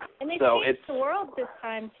well. And they changed the world this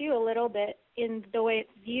time too a little bit in the way it's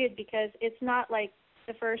viewed, because it's not like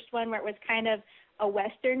the first one where it was kind of a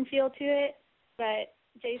Western feel to it, but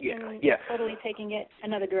Jason is totally taking it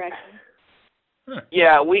another direction.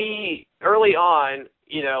 Yeah, we early on,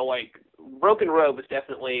 you know, like Broken Road was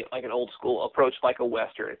definitely like an old school approach, like a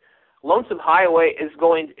Western. Lonesome Highway is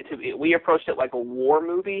going to be, we approached it like a war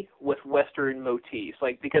movie with Western motifs,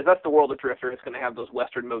 like, because that's the world of Drifter. It's going to have those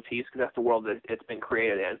Western motifs because that's the world that it's been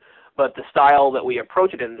created in. But the style that we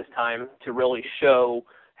approach it in this time to really show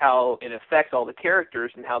how it affects all the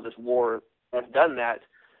characters and how this war has done that,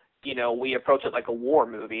 you know, we approach it like a war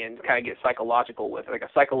movie and kind of get psychological with it, like a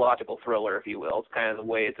psychological thriller, if you will. It's kind of the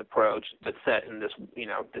way it's approached, but set in this, you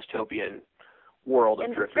know, dystopian world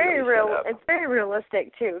of Drifter. It's very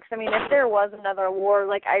realistic too. Because I mean, if there was another war,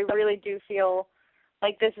 like I really do feel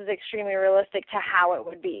like this is extremely realistic to how it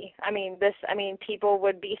would be. I mean, people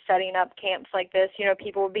would be setting up camps like this. You know,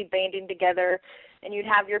 people would be banding together, and you'd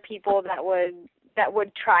have your people that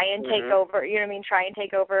would try and take over. You know what I mean? Try and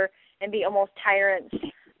take over and be almost tyrants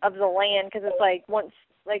of the land, because it's like once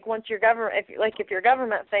your government, if your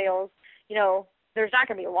government fails, you know, there's not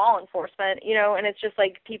going to be law enforcement, you know, and it's just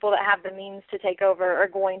like people that have the means to take over are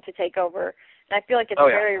going to take over. And I feel like it's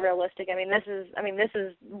very realistic. I mean, this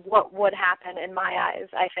is what would happen in my eyes.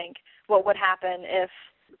 I think what would happen if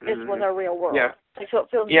this was a real world. Yeah. Like, so it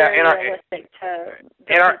feels very realistic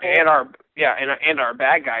and our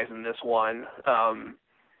bad guys in this one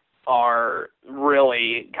are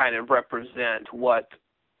really kind of represent what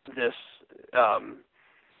this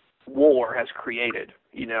war has created.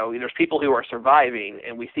 You know, there's people who are surviving,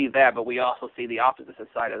 and we see that, but we also see the opposite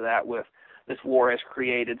side of that with this war has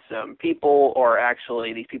created some people, or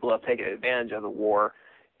actually these people have taken advantage of the war,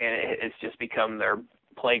 and it's just become their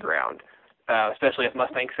playground. Especially with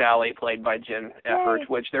Mustang Sally, played by Jen Effert,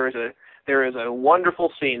 which there is a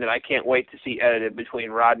wonderful scene that I can't wait to see edited between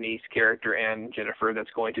Rodney's character and Jennifer.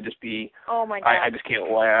 That's going to just be, oh my God, I just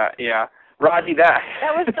can't wait. Yeah. Rodney, that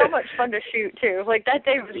was so much fun to shoot too. Like that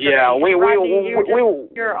day was great. Yeah, Rodney,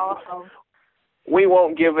 you're awesome. We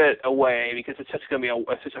won't give it away because it's just going to be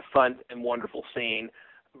such a fun and wonderful scene.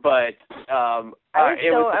 But I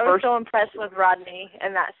was so impressed with Rodney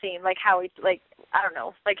in that scene, like how he, like, I don't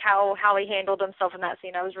know, like how he handled himself in that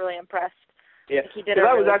scene. I was really impressed. Yeah, like he did a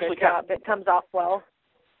really good job. It comes off well.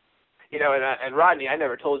 You know, and Rodney, I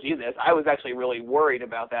never told you this. I was actually really worried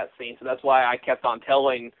about that scene, so that's why I kept on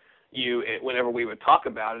telling you whenever we would talk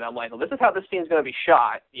about it. I'm like, well, this is how this scene's going to be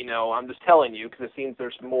shot. You know, I'm just telling you because it seems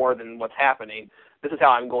there's more than what's happening. This is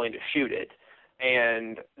how I'm going to shoot it.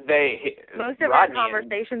 And most of Rodney our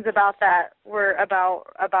conversations about that were about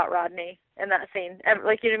Rodney in that scene.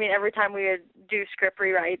 Like, you know what I mean? Every time we would do script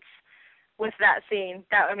rewrites with that scene,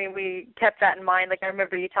 we kept that in mind. Like, I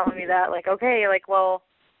remember you telling me that, like, okay, like, well,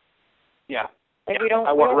 yeah, like we don't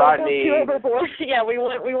go too overboard. Yeah, we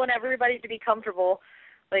want everybody to be comfortable.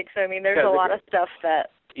 Like, so I mean, there's a lot of stuff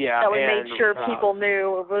that Yeah, that we made sure people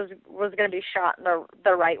knew it was going to be shot in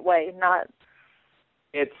the right way, not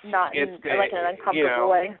in like an uncomfortable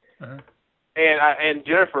way. Uh-huh. And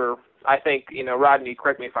Jennifer, I think, Rodney,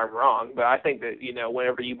 correct me if I'm wrong, but I think that,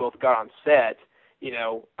 whenever you both got on set,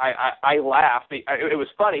 I laughed. It was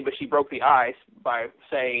funny, but she broke the ice by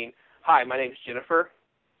saying, "Hi, my name's Jennifer."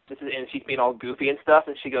 And she's being all goofy and stuff,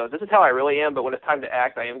 and she goes, "This is how I really am, but when it's time to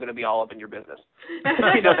act, I am going to be all up in your business."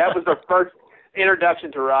 That was the first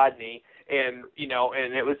introduction to Rodney, and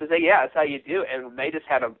and it was to say, "Yeah, that's how you do." And they just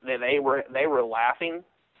had they were laughing.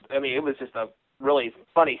 I mean, it was just a really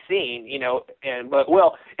funny scene, but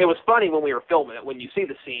it was funny when we were filming it. When you see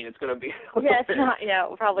the scene, it's going to be it's not.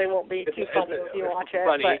 Yeah, it probably won't be too funny if you watch it.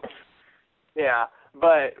 Funny. But. Yeah,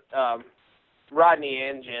 but Rodney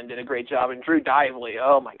and Jen did a great job, and Drew Dively,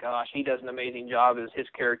 oh my gosh, he does an amazing job as his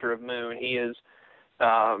character of Moon. He is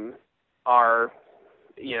our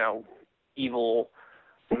evil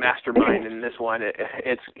mastermind in this one.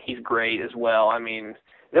 He's great as well. I mean,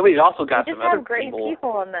 then we also got some other great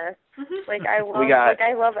people in this. Like I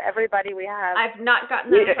love everybody we have. I've not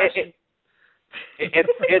gotten that impression.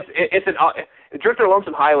 It's an Drifter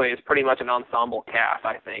Lonesome Highway is pretty much an ensemble cast.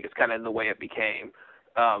 I think it's kind of the way it became,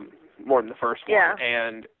 more than the first one.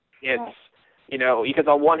 And it's because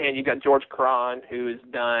on one hand you've got George Cron, who's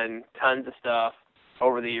done tons of stuff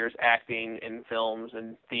over the years, acting in films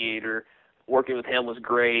and theater. Working with him was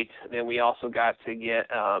great. Then we also got to get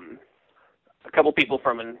a couple people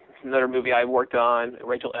from another movie I worked on,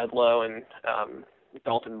 Rachel Edlow and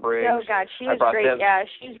Dalton Briggs. Oh God, she's great. Them. Yeah,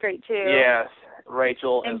 she's great too. Yes,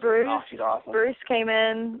 Rachel and Bruce. Oh, she's awesome. Bruce came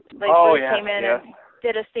in. Bruce came in and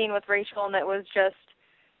did a scene with Rachel, and it was just.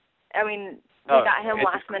 I mean, we got him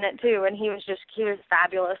last minute too, and he was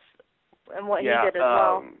fabulous in what he did as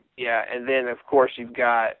well. Yeah, and then of course you've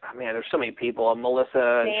got there's so many people.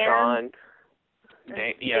 Melissa and Sean.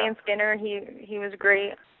 Dan Skinner, he was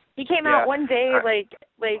great. He came out one day, like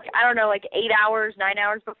I don't know, like 8 hours, 9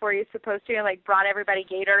 hours before he was supposed to, and brought everybody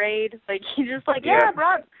Gatorade. Like he just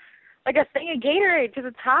brought like a thing of Gatorade because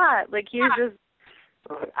it's hot. Like he was just,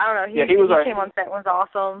 I don't know. He came on set and was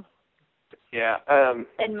awesome. Yeah.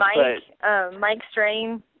 And Mike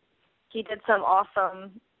Strain, he did some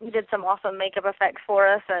awesome makeup effects for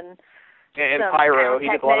us and pyro. He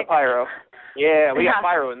did a lot of pyro. Yeah, we got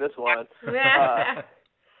pyro in this one.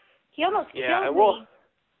 He almost killed me.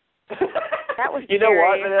 That was you know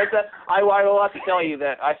what, Vanessa? I will have to tell you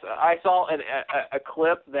that I saw a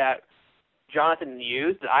clip that Jonathan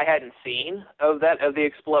used that I hadn't seen of the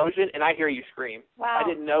explosion, and I hear you scream. Wow. I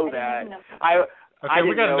didn't know that. Okay,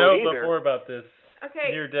 we got to know before about this.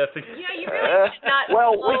 Okay. Near death. Yeah, you really should not.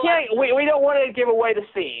 Well, we don't want to give away the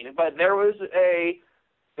scene, but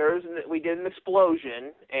we did an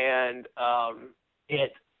explosion, and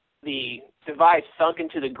the device sunk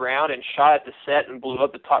into the ground and shot at the set and blew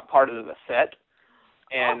up the top part of the set,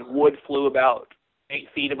 and wood flew about 8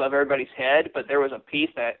 feet above everybody's head, but there was a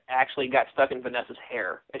piece that actually got stuck in Vanessa's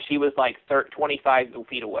hair, and she was like 25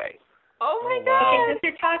 feet away. Oh my God! Wow. Since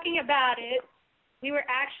you're talking about it, we were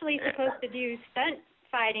actually supposed to do stunt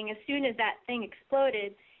fighting as soon as that thing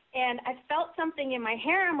exploded, and I felt something in my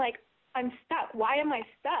hair. I'm like, I'm stuck. Why am I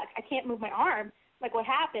stuck? I can't move my arm. Like, what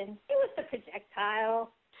happened? It was the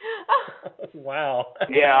projectile. Wow.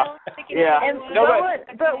 Yeah. And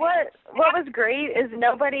what was great is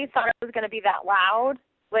nobody thought it was going to be that loud.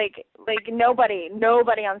 Like nobody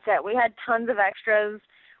on set. We had tons of extras.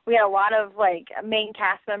 We had a lot of main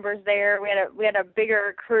cast members there. We had a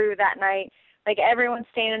bigger crew that night. Like everyone's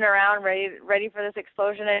standing around ready for this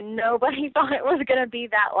explosion, and nobody thought it was going to be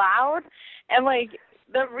that loud. And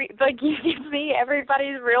you can see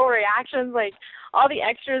everybody's real reactions. Like all the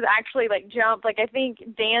extras actually jump. Like I think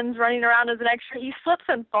Dan's running around as an extra. He slips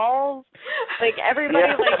and falls. Like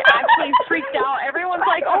everybody actually freaked out. Everyone's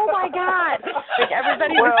like, "Oh my God!" Like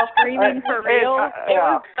everybody was screaming for real. It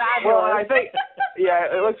was fabulous. Well, I think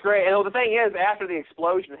it looks great. And the thing is, after the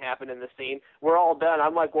explosion happened in the scene, we're all done.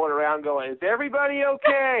 I'm going around going, "Is everybody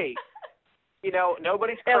okay?"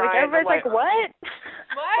 Nobody's crying. Everybody's like, "What?"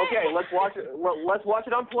 Okay, let's watch it. Let's watch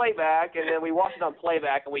it on playback, and then we watched it on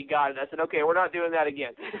playback, and we got it. I said, "Okay, we're not doing that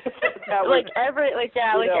again." Everybody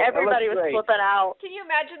was flipping out. Can you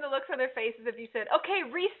imagine the looks on their faces if you said, "Okay,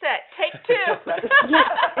 reset, take 2."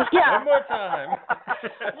 Yeah. One more time.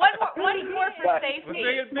 One more for safety. Let's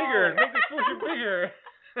make it bigger. Make the explosion bigger.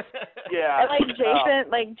 Yeah.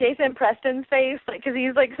 And Jason Preston's face, because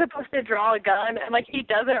he's supposed to draw a gun, and he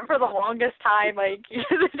doesn't for the longest time. It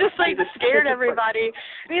just scared everybody.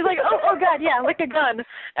 And he's like, oh god, yeah, a gun.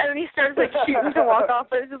 And then he starts shooting to walk off.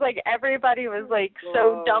 But it's just everybody was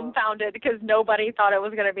so dumbfounded because nobody thought it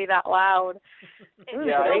was gonna be that loud.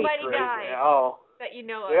 Nobody died. Yeah. Oh. That you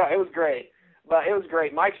know of. Yeah, it was great. But it was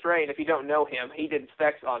great. Mike Strain, if you don't know him, he did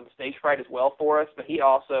effects on Stage Fright as well for us, but he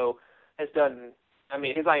also has done,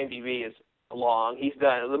 his IMDb is long. He's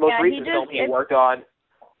done, the most recent film he worked on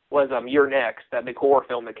was You're Next, that big horror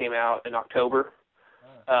film that came out in October.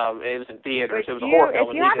 It was in theaters. It was a horror film.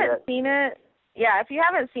 If you haven't seen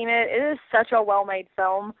it, it is such a well-made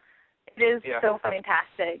film. It is so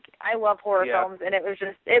fantastic. I love horror films, and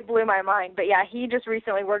it blew my mind. But yeah, he just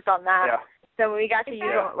recently worked on that. Yeah. So we got to use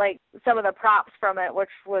some of the props from it, which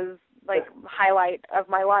was highlight of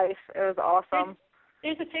my life. It was awesome.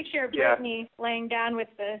 There's a picture of Brittany laying down with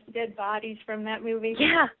the dead bodies from that movie.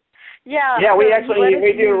 Yeah. Yeah, we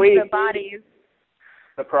the bodies.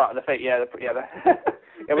 We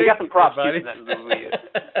got some props using that movie.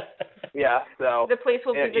 Yeah, so the police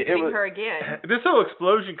will be visiting her again. This whole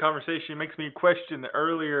explosion conversation makes me question the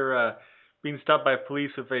earlier being stopped by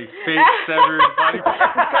police with a fake severed body.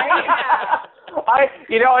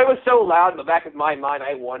 It was so loud in the back of my mind,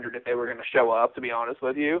 I wondered if they were going to show up, to be honest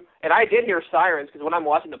with you. And I did hear sirens, because when I'm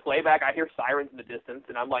watching the playback, I hear sirens in the distance,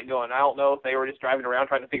 and I'm going, I don't know if they were just driving around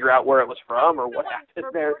trying to figure out where it was from or what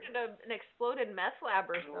happened there. Reported an exploded meth lab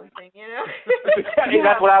or something,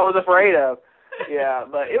 That's what I was afraid of. Yeah,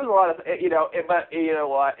 but it was a lot of, but you know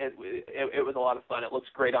what? It was a lot of fun. It looks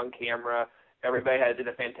great on camera. Everybody did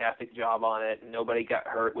a fantastic job on it. Nobody got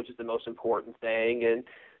hurt, which is the most important thing. And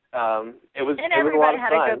it was. And everybody everybody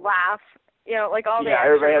had a good laugh. All the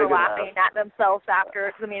actors were laughing at themselves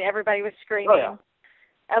after. Because everybody was screaming. Oh, yeah.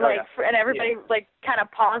 And and everybody kind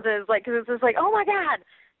of pauses, because it's just oh my god.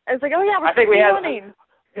 And it's oh yeah, we're I think we running.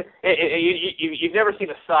 You've never seen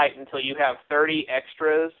a sight until you have 30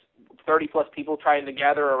 extras. 30 plus people trying to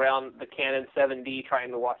gather around the Canon 7D trying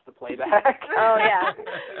to watch the playback. Oh yeah,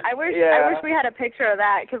 I wish we had a picture of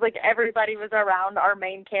that because everybody was around our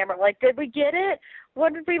main camera. Did we get it?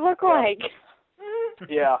 What did we look like?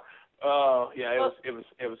 Yeah. Oh yeah, it was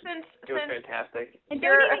fantastic. And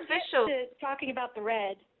don't even get to talking about the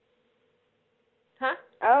red. Huh?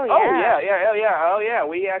 Oh yeah. Oh yeah.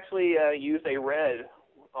 We actually used a red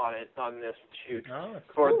on this shoot.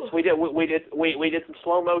 We did some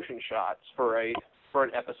slow motion shots for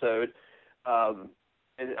an episode,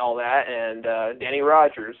 and all that. And Danny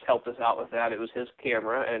Rogers helped us out with that. It was his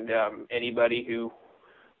camera, and anybody who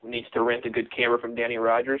needs to rent a good camera from Danny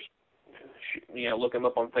Rogers, look him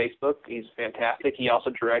up on Facebook. He's fantastic. He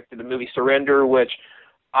also directed the movie Surrender, which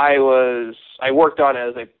I worked on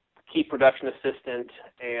as a key production assistant,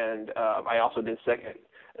 and I also did second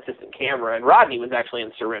assistant camera, and Rodney was actually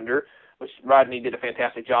in Surrender, which Rodney did a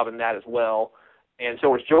fantastic job in that as well, and so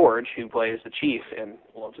was George, who plays the chief in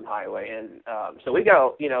Lonesome Highway, and so we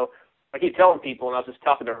got, I keep telling people, and I was just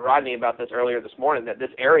talking to Rodney about this earlier this morning, that this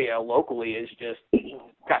area locally is just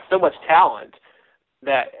got so much talent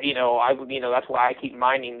that, that's why I keep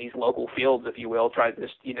mining these local fields, if you will, try to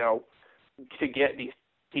just, to get these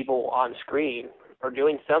people on screen or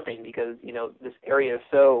doing something, because, this area is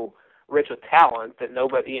so rich with talent that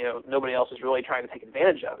nobody else is really trying to take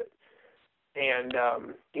advantage of it. And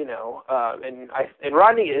and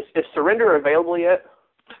Rodney, is Surrender available yet?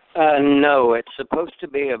 No, it's supposed to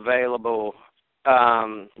be available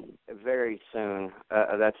very soon.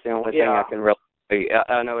 That's the only thing I can really.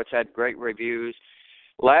 I know it's had great reviews.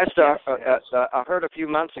 I heard a few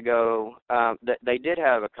months ago that they did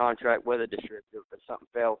have a contract with a distributor, but something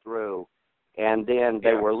fell through. And then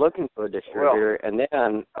they were looking for a distributor, and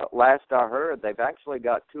then last I heard, they've actually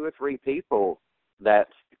got 2 or 3 people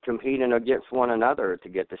that's competing against one another to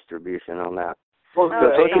get distribution on that. Well,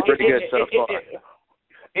 it's looking pretty good so far.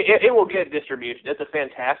 It will get distribution. It's a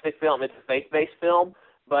fantastic film. It's a faith-based film,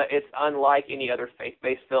 but it's unlike any other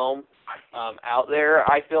faith-based film out there,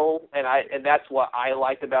 I feel, and that's what I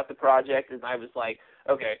liked about the project. And I was like,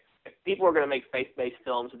 okay, if people are going to make faith-based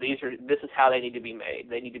films, this is how they need to be made.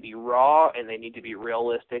 They need to be raw and they need to be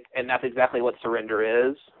realistic, and that's exactly what Surrender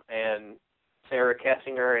is. And Sarah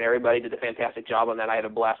Kessinger and everybody did a fantastic job on that. I had a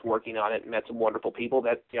blast working on it and met some wonderful people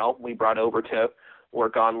that we brought over to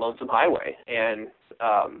work on Lonesome Highway. And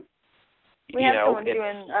we have someone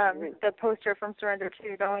doing the poster from Surrender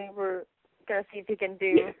too, don't we? We're going to see if he can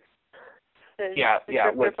do the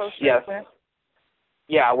poster. Yes.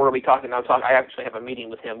 Yeah, we're going to be talking. I actually have a meeting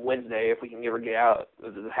with him Wednesday if we can ever get out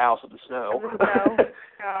of the house with the snow.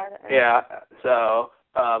 God. Yeah. So,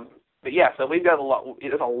 but yeah, so we've got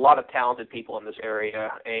there's a lot of talented people in this area,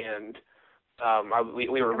 and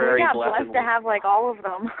we were very blessed to have like all of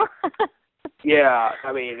them. Yeah,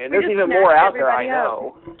 I mean, and there's even more out there, I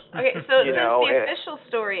know. Okay, so the official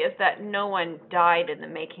story is that no one died in the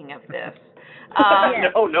making of this.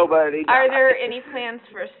 No, nobody died. Are there any plans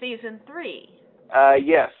for season 3?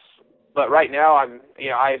 Yes, but right now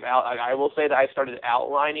I will say that I started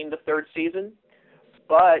outlining the 3rd season,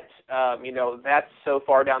 but that's so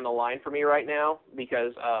far down the line for me right now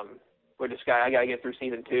because I gotta get through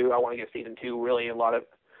season 2. I want to get season 2 really in front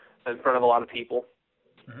of a lot of people.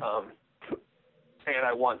 Mm-hmm. And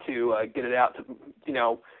I want to get it out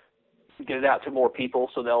to more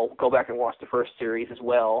people so they'll go back and watch the first series as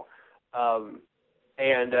well.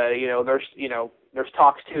 There's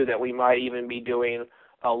talks too that we might even be doing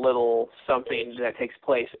a little something that takes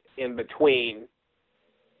place in between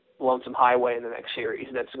Lonesome Highway and the next series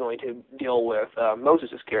that's going to deal with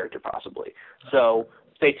Moses' character possibly. So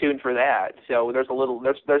stay tuned for that. So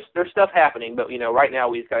there's stuff happening, but right now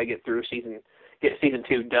we've got to get season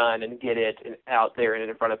 2 done and get it out there and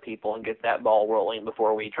in front of people and get that ball rolling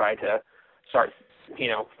before we try to start,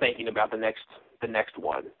 thinking about the next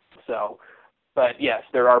one. So, but yes,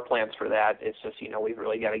 there are plans for that. It's just, we've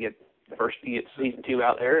really got to get season 2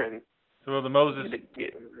 out there. And so will the Moses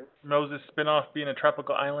spinoff be in a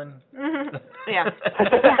tropical island? Mm-hmm. Yeah.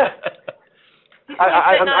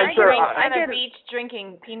 I'm sure. On a beach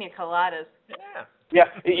drinking pina coladas. Yeah. Yeah,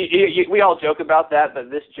 we all joke about that, but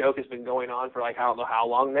this joke has been going on for I don't know how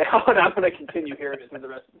long now, and I'm going to continue hearing it through the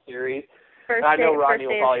rest of the series. I know Rodney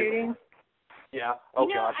will probably. Shooting. Yeah. Oh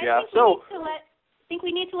gosh. I think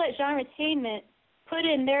we need to let Genretainment put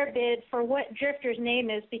in their bid for what Drifter's name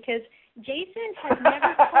is because Jason has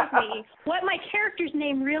never told me what my character's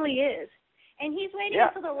name really is, and he's waiting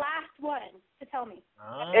until the last one to tell me.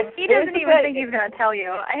 He doesn't even think he's going to tell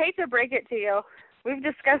you. I hate to break it to you. We've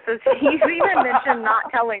discussed this. He's even mentioned not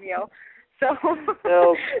telling you. So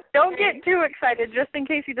don't get too excited just in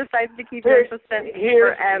case he decides to keep you in suspense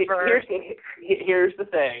forever. Here's the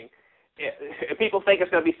thing. People think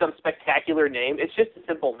it's going to be some spectacular name. It's just a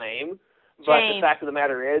simple name. But the fact of the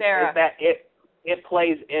matter is that it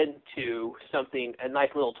plays into something, a nice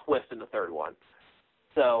little twist in the 3rd one.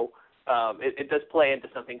 So it does play into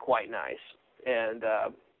something quite nice. And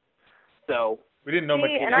so... We didn't know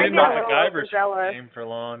MacGyver's name for a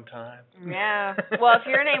long time. Yeah. Well, if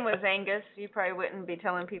your name was Angus, you probably wouldn't be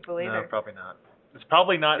telling people either. No, probably not. It's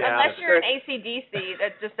probably not. Unless you're an AC/DC,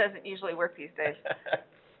 that just doesn't usually work these days.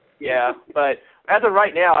 Yeah, but as of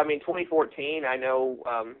right now, 2014, I know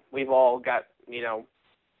we've all got,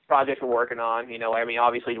 projects we're working on.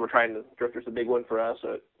 Obviously Drifter's a big one for us,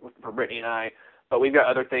 for Brittany and I, but we've got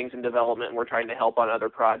other things in development, and we're trying to help on other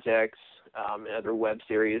projects, and other web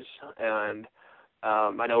series, and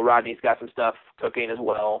I know Rodney's got some stuff cooking as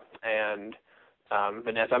well, and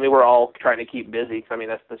Vanessa. We're all trying to keep busy.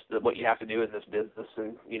 That's what you have to do in this business,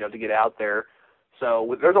 and to get out there.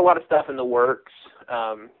 So there's a lot of stuff in the works.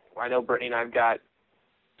 I know Brittany and I've got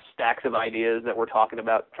stacks of ideas that we're talking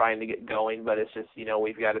about trying to get going, but it's just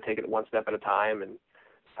we've got to take it one step at a time and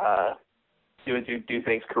do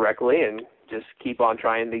things correctly, and just keep on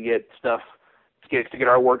trying to get stuff. To get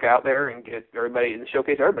our work out there and get everybody and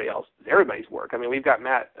showcase everybody's work. We've got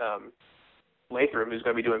Matt Latham who's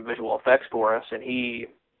going to be doing visual effects for us, and he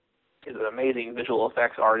is an amazing visual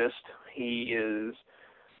effects artist. He is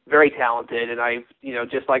very talented, and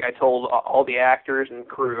just like I told all the actors and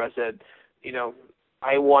crew, I said,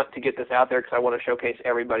 I want to get this out there because I want to showcase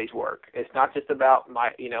everybody's work. It's not just about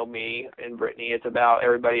me and Brittany. It's about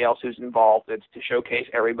everybody else who's involved. It's to showcase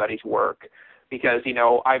everybody's work because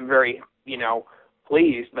I'm very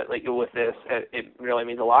pleased, but with this, it really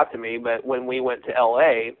means a lot to me. But when we went to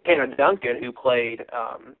L.A., Hannah Duncan, who played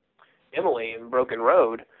Emily in Broken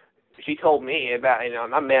Road, she told me about,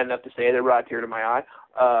 I'm man enough to say it, it brought a tear to my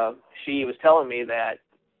eye. She was telling me that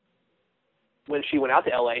when she went out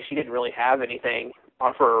to L.A., she didn't really have anything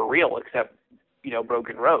on for a reel except,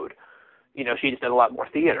 Broken Road. She just did a lot more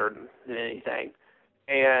theater than anything.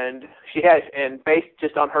 And based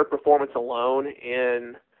just on her performance alone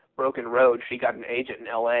in Broken Road, she got an agent in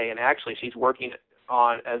L.A., and actually she's working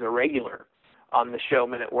as a regular on the show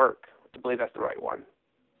Men at Work. I believe that's the right one,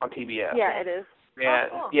 on TBS. Yeah, it is.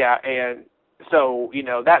 And, cool. Yeah, and so,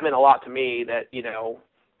 that meant a lot to me that,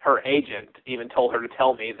 her agent even told her to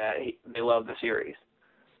tell me that they love the series.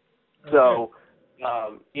 Okay. So,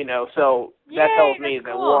 so that tells me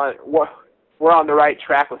that we're on the right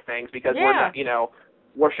track with things because we're not,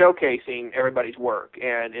 we're showcasing everybody's work,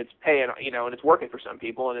 and it's paying, and it's working for some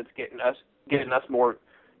people, and it's getting us more,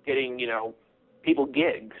 people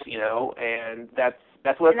gigs, and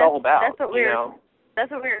That's what it's all about. That's what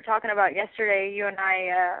we were talking about yesterday, you and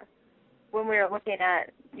I, when we were looking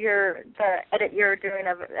at the edit you're doing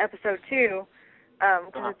of episode 2,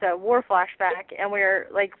 because it's a war flashback, and we're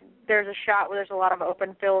like, there's a shot where there's a lot of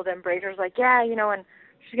open field, and Brazier's like, yeah, and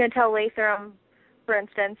she's gonna tell Latham, for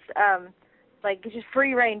instance, like, just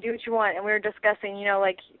free reign, do what you want, and we were discussing,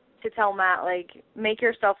 like, to tell Matt, like, make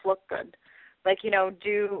yourself look good, like,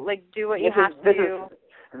 do what you have to do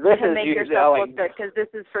to make yourself look good, because this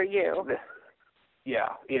is for you. Yeah,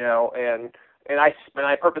 and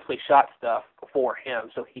I purposely shot stuff for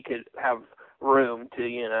him so he could have room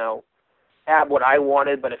to, add what I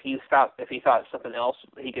wanted, but if he thought something else,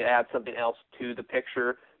 he could add something else to the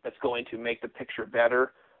picture that's going to make the picture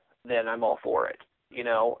better, then I'm all for it.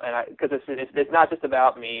 And because it's not just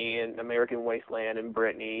about me and American Wasteland and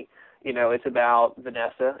Brittany, it's about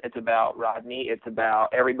Vanessa, it's about Rodney, it's about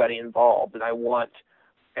everybody involved, and I want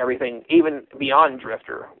everything, even beyond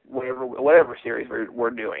Drifter, whatever series we're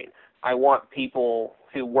doing. I want people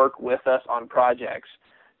who work with us on projects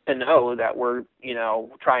to know that we're,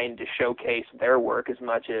 trying to showcase their work as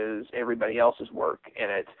much as everybody else's work, and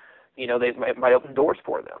it, they might open doors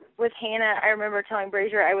for them. With Hannah, I remember telling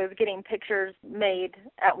Brazier I was getting pictures made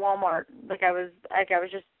at Walmart. I was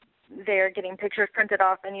just there getting pictures printed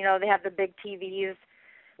off, and they have the big TVs,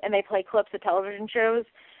 and they play clips of television shows.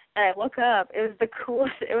 And I look up. It was the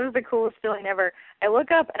coolest feeling ever. I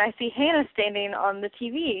look up and I see Hannah standing on the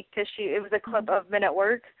TV because it was a clip of Men at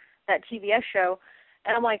Work, that TBS show,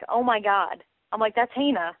 and I'm like, oh my God. I'm like, that's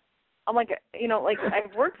Hannah. I'm like,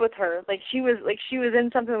 I've worked with her. Like she was in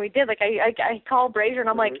something we did. Like I called Brazier and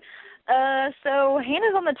I'm like, so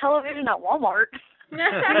Hannah's on the television at Walmart.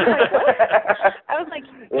 I was like,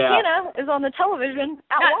 Hannah is on the television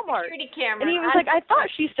at Walmart. Security camera. And he was like, I thought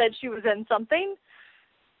she said she was in something.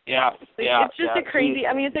 Yeah. It's just a crazy,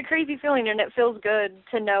 it's a crazy feeling, and it feels good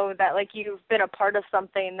to know that, like, you've been a part of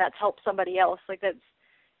something that's helped somebody else. Like,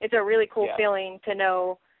 it's a really cool feeling to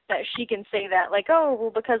know that she can say that, like, oh, well,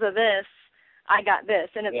 because of this, I got this.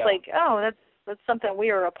 And it's like, oh, that's something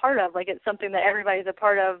we were a part of. Like, it's something that everybody's a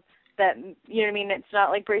part of that, you know what I mean? It's not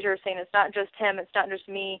like Brazier was saying, it's not just him, it's not just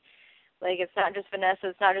me. Like, it's not just Vanessa,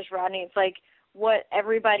 it's not just Rodney. It's like, what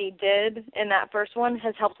everybody did in that first one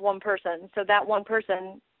has helped one person. So that one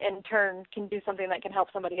person, in turn, can do something that can help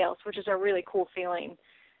somebody else, which is a really cool feeling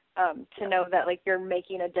to know that, like, you're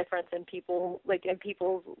making a difference in people's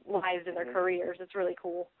lives and their careers. It's really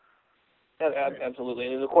cool. Absolutely.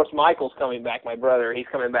 And, of course, Michael's coming back, my brother. He's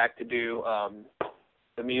coming back to do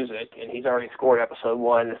the music, and he's already scored episode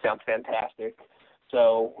 1. It sounds fantastic.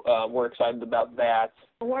 So we're excited about that.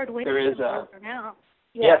 Award-winning now.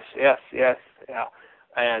 Yes, yeah.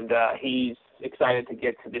 And he's excited to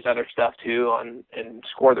get to this other stuff too and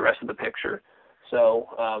score the rest of the picture. So,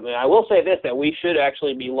 and I will say this, that we should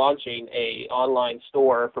actually be launching a online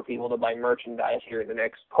store for people to buy merchandise here in the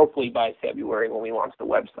next, hopefully by February when we launch the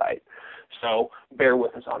website. So bear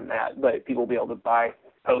with us on that. But people will be able to buy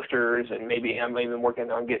posters, and maybe I'm even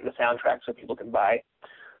working on getting the soundtrack so people can buy.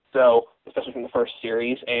 So, especially from the first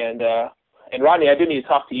series. And Rodney, I do need to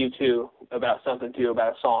talk to you too about a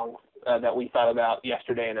song that we thought about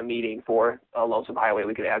yesterday in a meeting for Lonesome Highway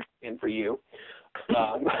we could add in for you.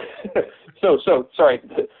 So sorry,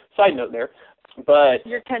 side note there. But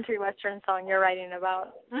your country western song you're writing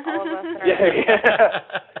about all of us.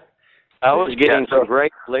 I was getting some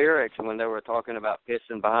great lyrics when they were talking about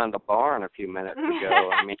pissing behind the barn a few minutes ago.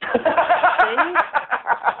 I mean,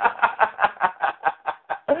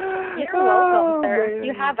 you're welcome, sir.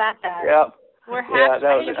 You have at that. Yep. We're happy.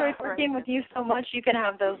 I enjoyed working with you so much. You can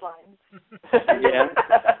have those lines. Yeah.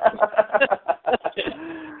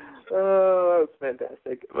 Oh, that's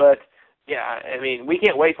fantastic. But yeah, I mean, we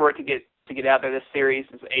can't wait for it to get out there. This series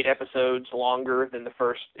is 8 episodes longer than the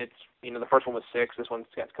first. It's the first one was 6. This one's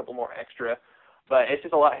got a couple more extra, but it's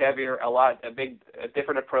just a lot heavier, a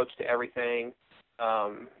different approach to everything,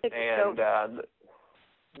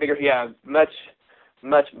 bigger,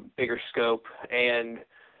 much bigger scope, and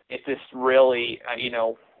it's just really,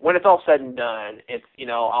 when it's all said and done, it's,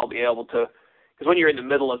 I'll be able to, because when you're in the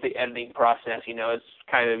middle of the editing process, it's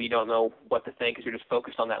kind of, you don't know what to think because you're just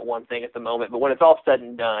focused on that one thing at the moment. But when it's all said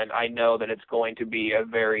and done, I know that it's going to be a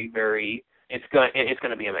very, very, it's going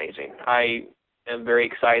to be amazing. I am very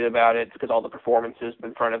excited about it because all the performances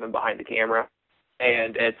in front of and behind the camera,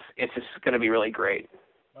 and it's just going to be really great.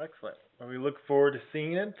 Excellent. Well, we look forward to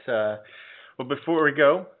seeing it. Well, before we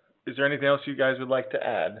go, is there anything else you guys would like to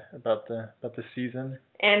add about the season?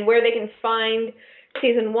 And where they can find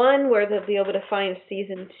season 1, where they'll be able to find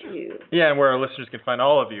season 2. Yeah, and where our listeners can find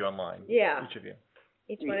all of you online. Yeah. Each of you.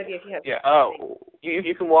 Each one of you, if you have. Yeah. Oh,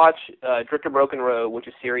 you can watch Drifter Broken Road, which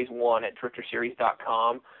is Series 1 at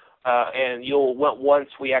drifterseries.com. And once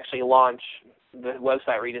we actually launch the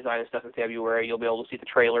website redesign and stuff in February, you'll be able to see the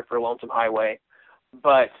trailer for Lonesome Highway.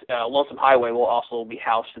 But Lonesome Highway will also be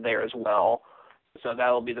housed there as well. So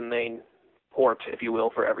that'll be the main port, if you will,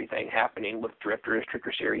 for everything happening with Drifters,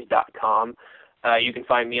 drifterseries.com. You can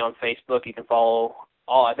find me on Facebook. You can follow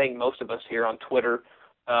I think most of us here on Twitter.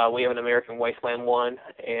 We have an American Wasteland one,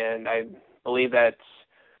 and I believe that's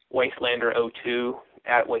Wastelander02,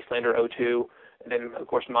 at Wastelander02. And then, of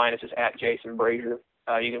course, mine is just at Jason Brazier.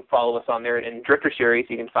 You can follow us on there. And Drifter Series,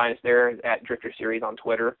 you can find us there at Drifter Series on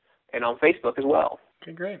Twitter and on Facebook as well.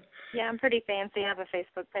 Okay, great. Yeah, I'm pretty fancy. I have a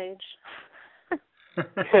Facebook page.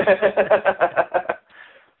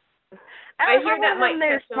 I hear that might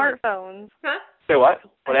their catch on. smartphones. Huh? Say what?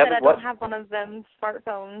 I said I don't have one of them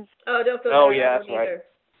smartphones. Oh, don't feel bad. yeah, I that's don't right. either.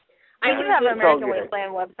 I do have an American good.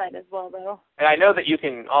 Wasteland website as well, though. And I know that you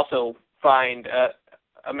can also find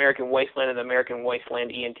American Wasteland at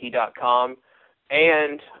AmericanWastelandENT.com.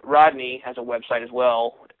 And Rodney has a website as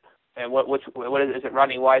well. And what is it?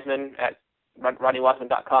 Rodney Wiseman at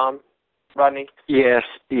RodneyWiseman.com. Rodney? Yes,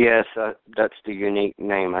 that's the unique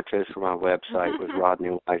name I chose for my website was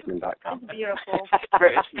RodneyWiseman.com. It's beautiful.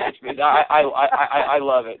 I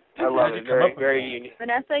love it. I love it. Very, very unique.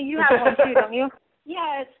 Vanessa, you have one too, don't you?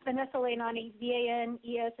 Yeah, it's Vanessa Leilani,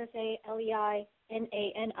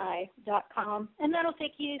 VANESSALEINANI.com. And that'll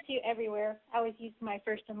take you to everywhere. I always use my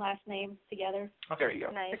first and last name together. There you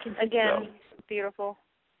go. Nice. Again, beautiful.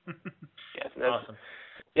 Yes, Awesome.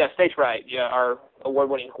 Yeah, Stage Fright. Yeah, our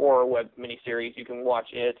award-winning horror web miniseries. You can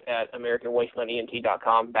watch it at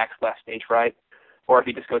AmericanWastelandENT.com/Stage Fright. Or if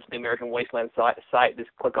you just go to the American Wasteland site,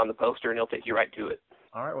 just click on the poster and it'll take you right to it.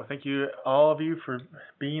 All right. Well, thank you, all of you, for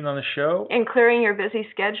being on the show. And clearing your busy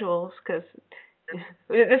schedules, because this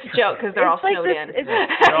is a joke, because they're all snowed in.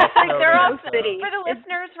 They're all for the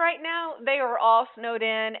listeners right now, they are all snowed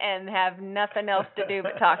in and have nothing else to do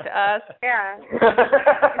but talk to us. Yeah.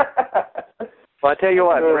 Well, I tell you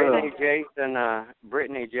what, Brittany,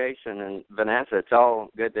 Jason, and Vanessa, it's all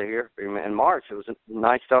good to hear from you. And March, it was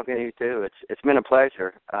nice talking to you too. It's been a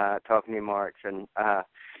pleasure talking to you, March, and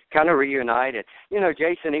kind of reunited. You know,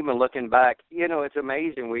 Jason, even looking back, you know, it's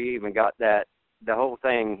amazing we even got the whole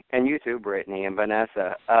thing, and you too, Brittany and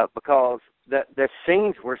Vanessa, because the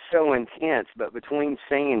scenes were so intense, but between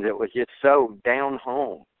scenes, it was just so down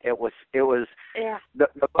home. It was the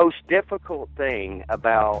most difficult thing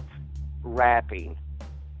about rapping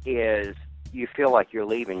is you feel like you're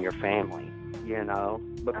leaving your family, you know,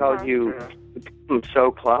 because you become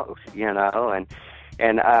so close, you know, and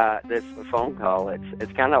this phone call,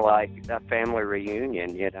 it's kind of like a family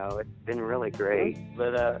reunion, you know. It's been really great.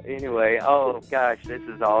 But anyway, oh gosh, this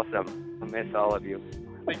is awesome. I miss all of you.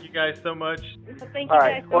 Thank you guys so much. Well, thank you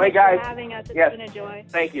guys so much for having us. It's been a joy.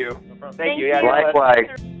 Thank you. No problem. Thank you. Yeah,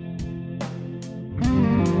 likewise.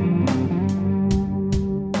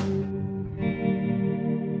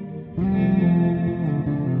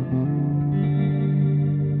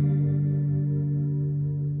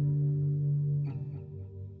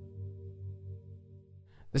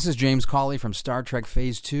 This is James Cawley from Star Trek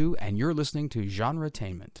Phase 2, and you're listening to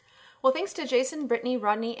Genretainment. Well, thanks to Jason, Brittany,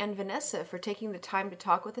 Rodney, and Vanessa for taking the time to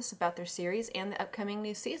talk with us about their series and the upcoming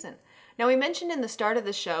new season. Now, we mentioned in the start of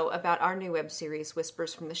the show about our new web series,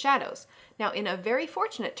 Whispers from the Shadows. Now, in a very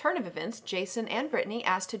fortunate turn of events, Jason and Brittany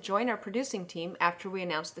asked to join our producing team after we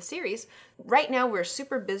announced the series. Right now, we're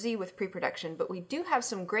super busy with pre-production, but we do have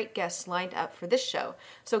some great guests lined up for this show.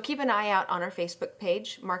 So keep an eye out on our Facebook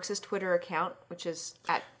page, Marx's Twitter account, which is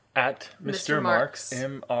at Mr. Marx,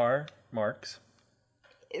 M.R. Marx.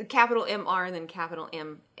 Capital M-R and then capital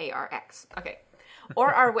M-A-R-X. Okay.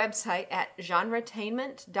 Or our website at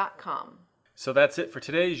genretainment.com. So that's it for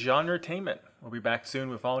today's Genretainment. We'll be back soon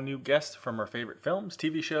with all new guests from our favorite films,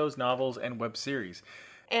 TV shows, novels, and web series.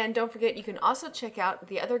 And don't forget, you can also check out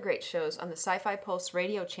the other great shows on the Sci-Fi Pulse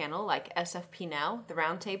radio channel like SFP Now, The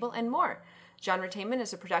Roundtable, and more. Genretainment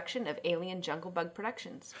is a production of Alien Jungle Bug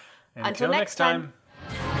Productions. And until next time.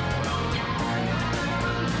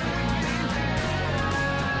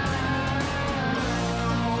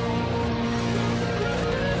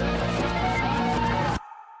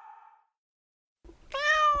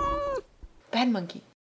 Bad monkey.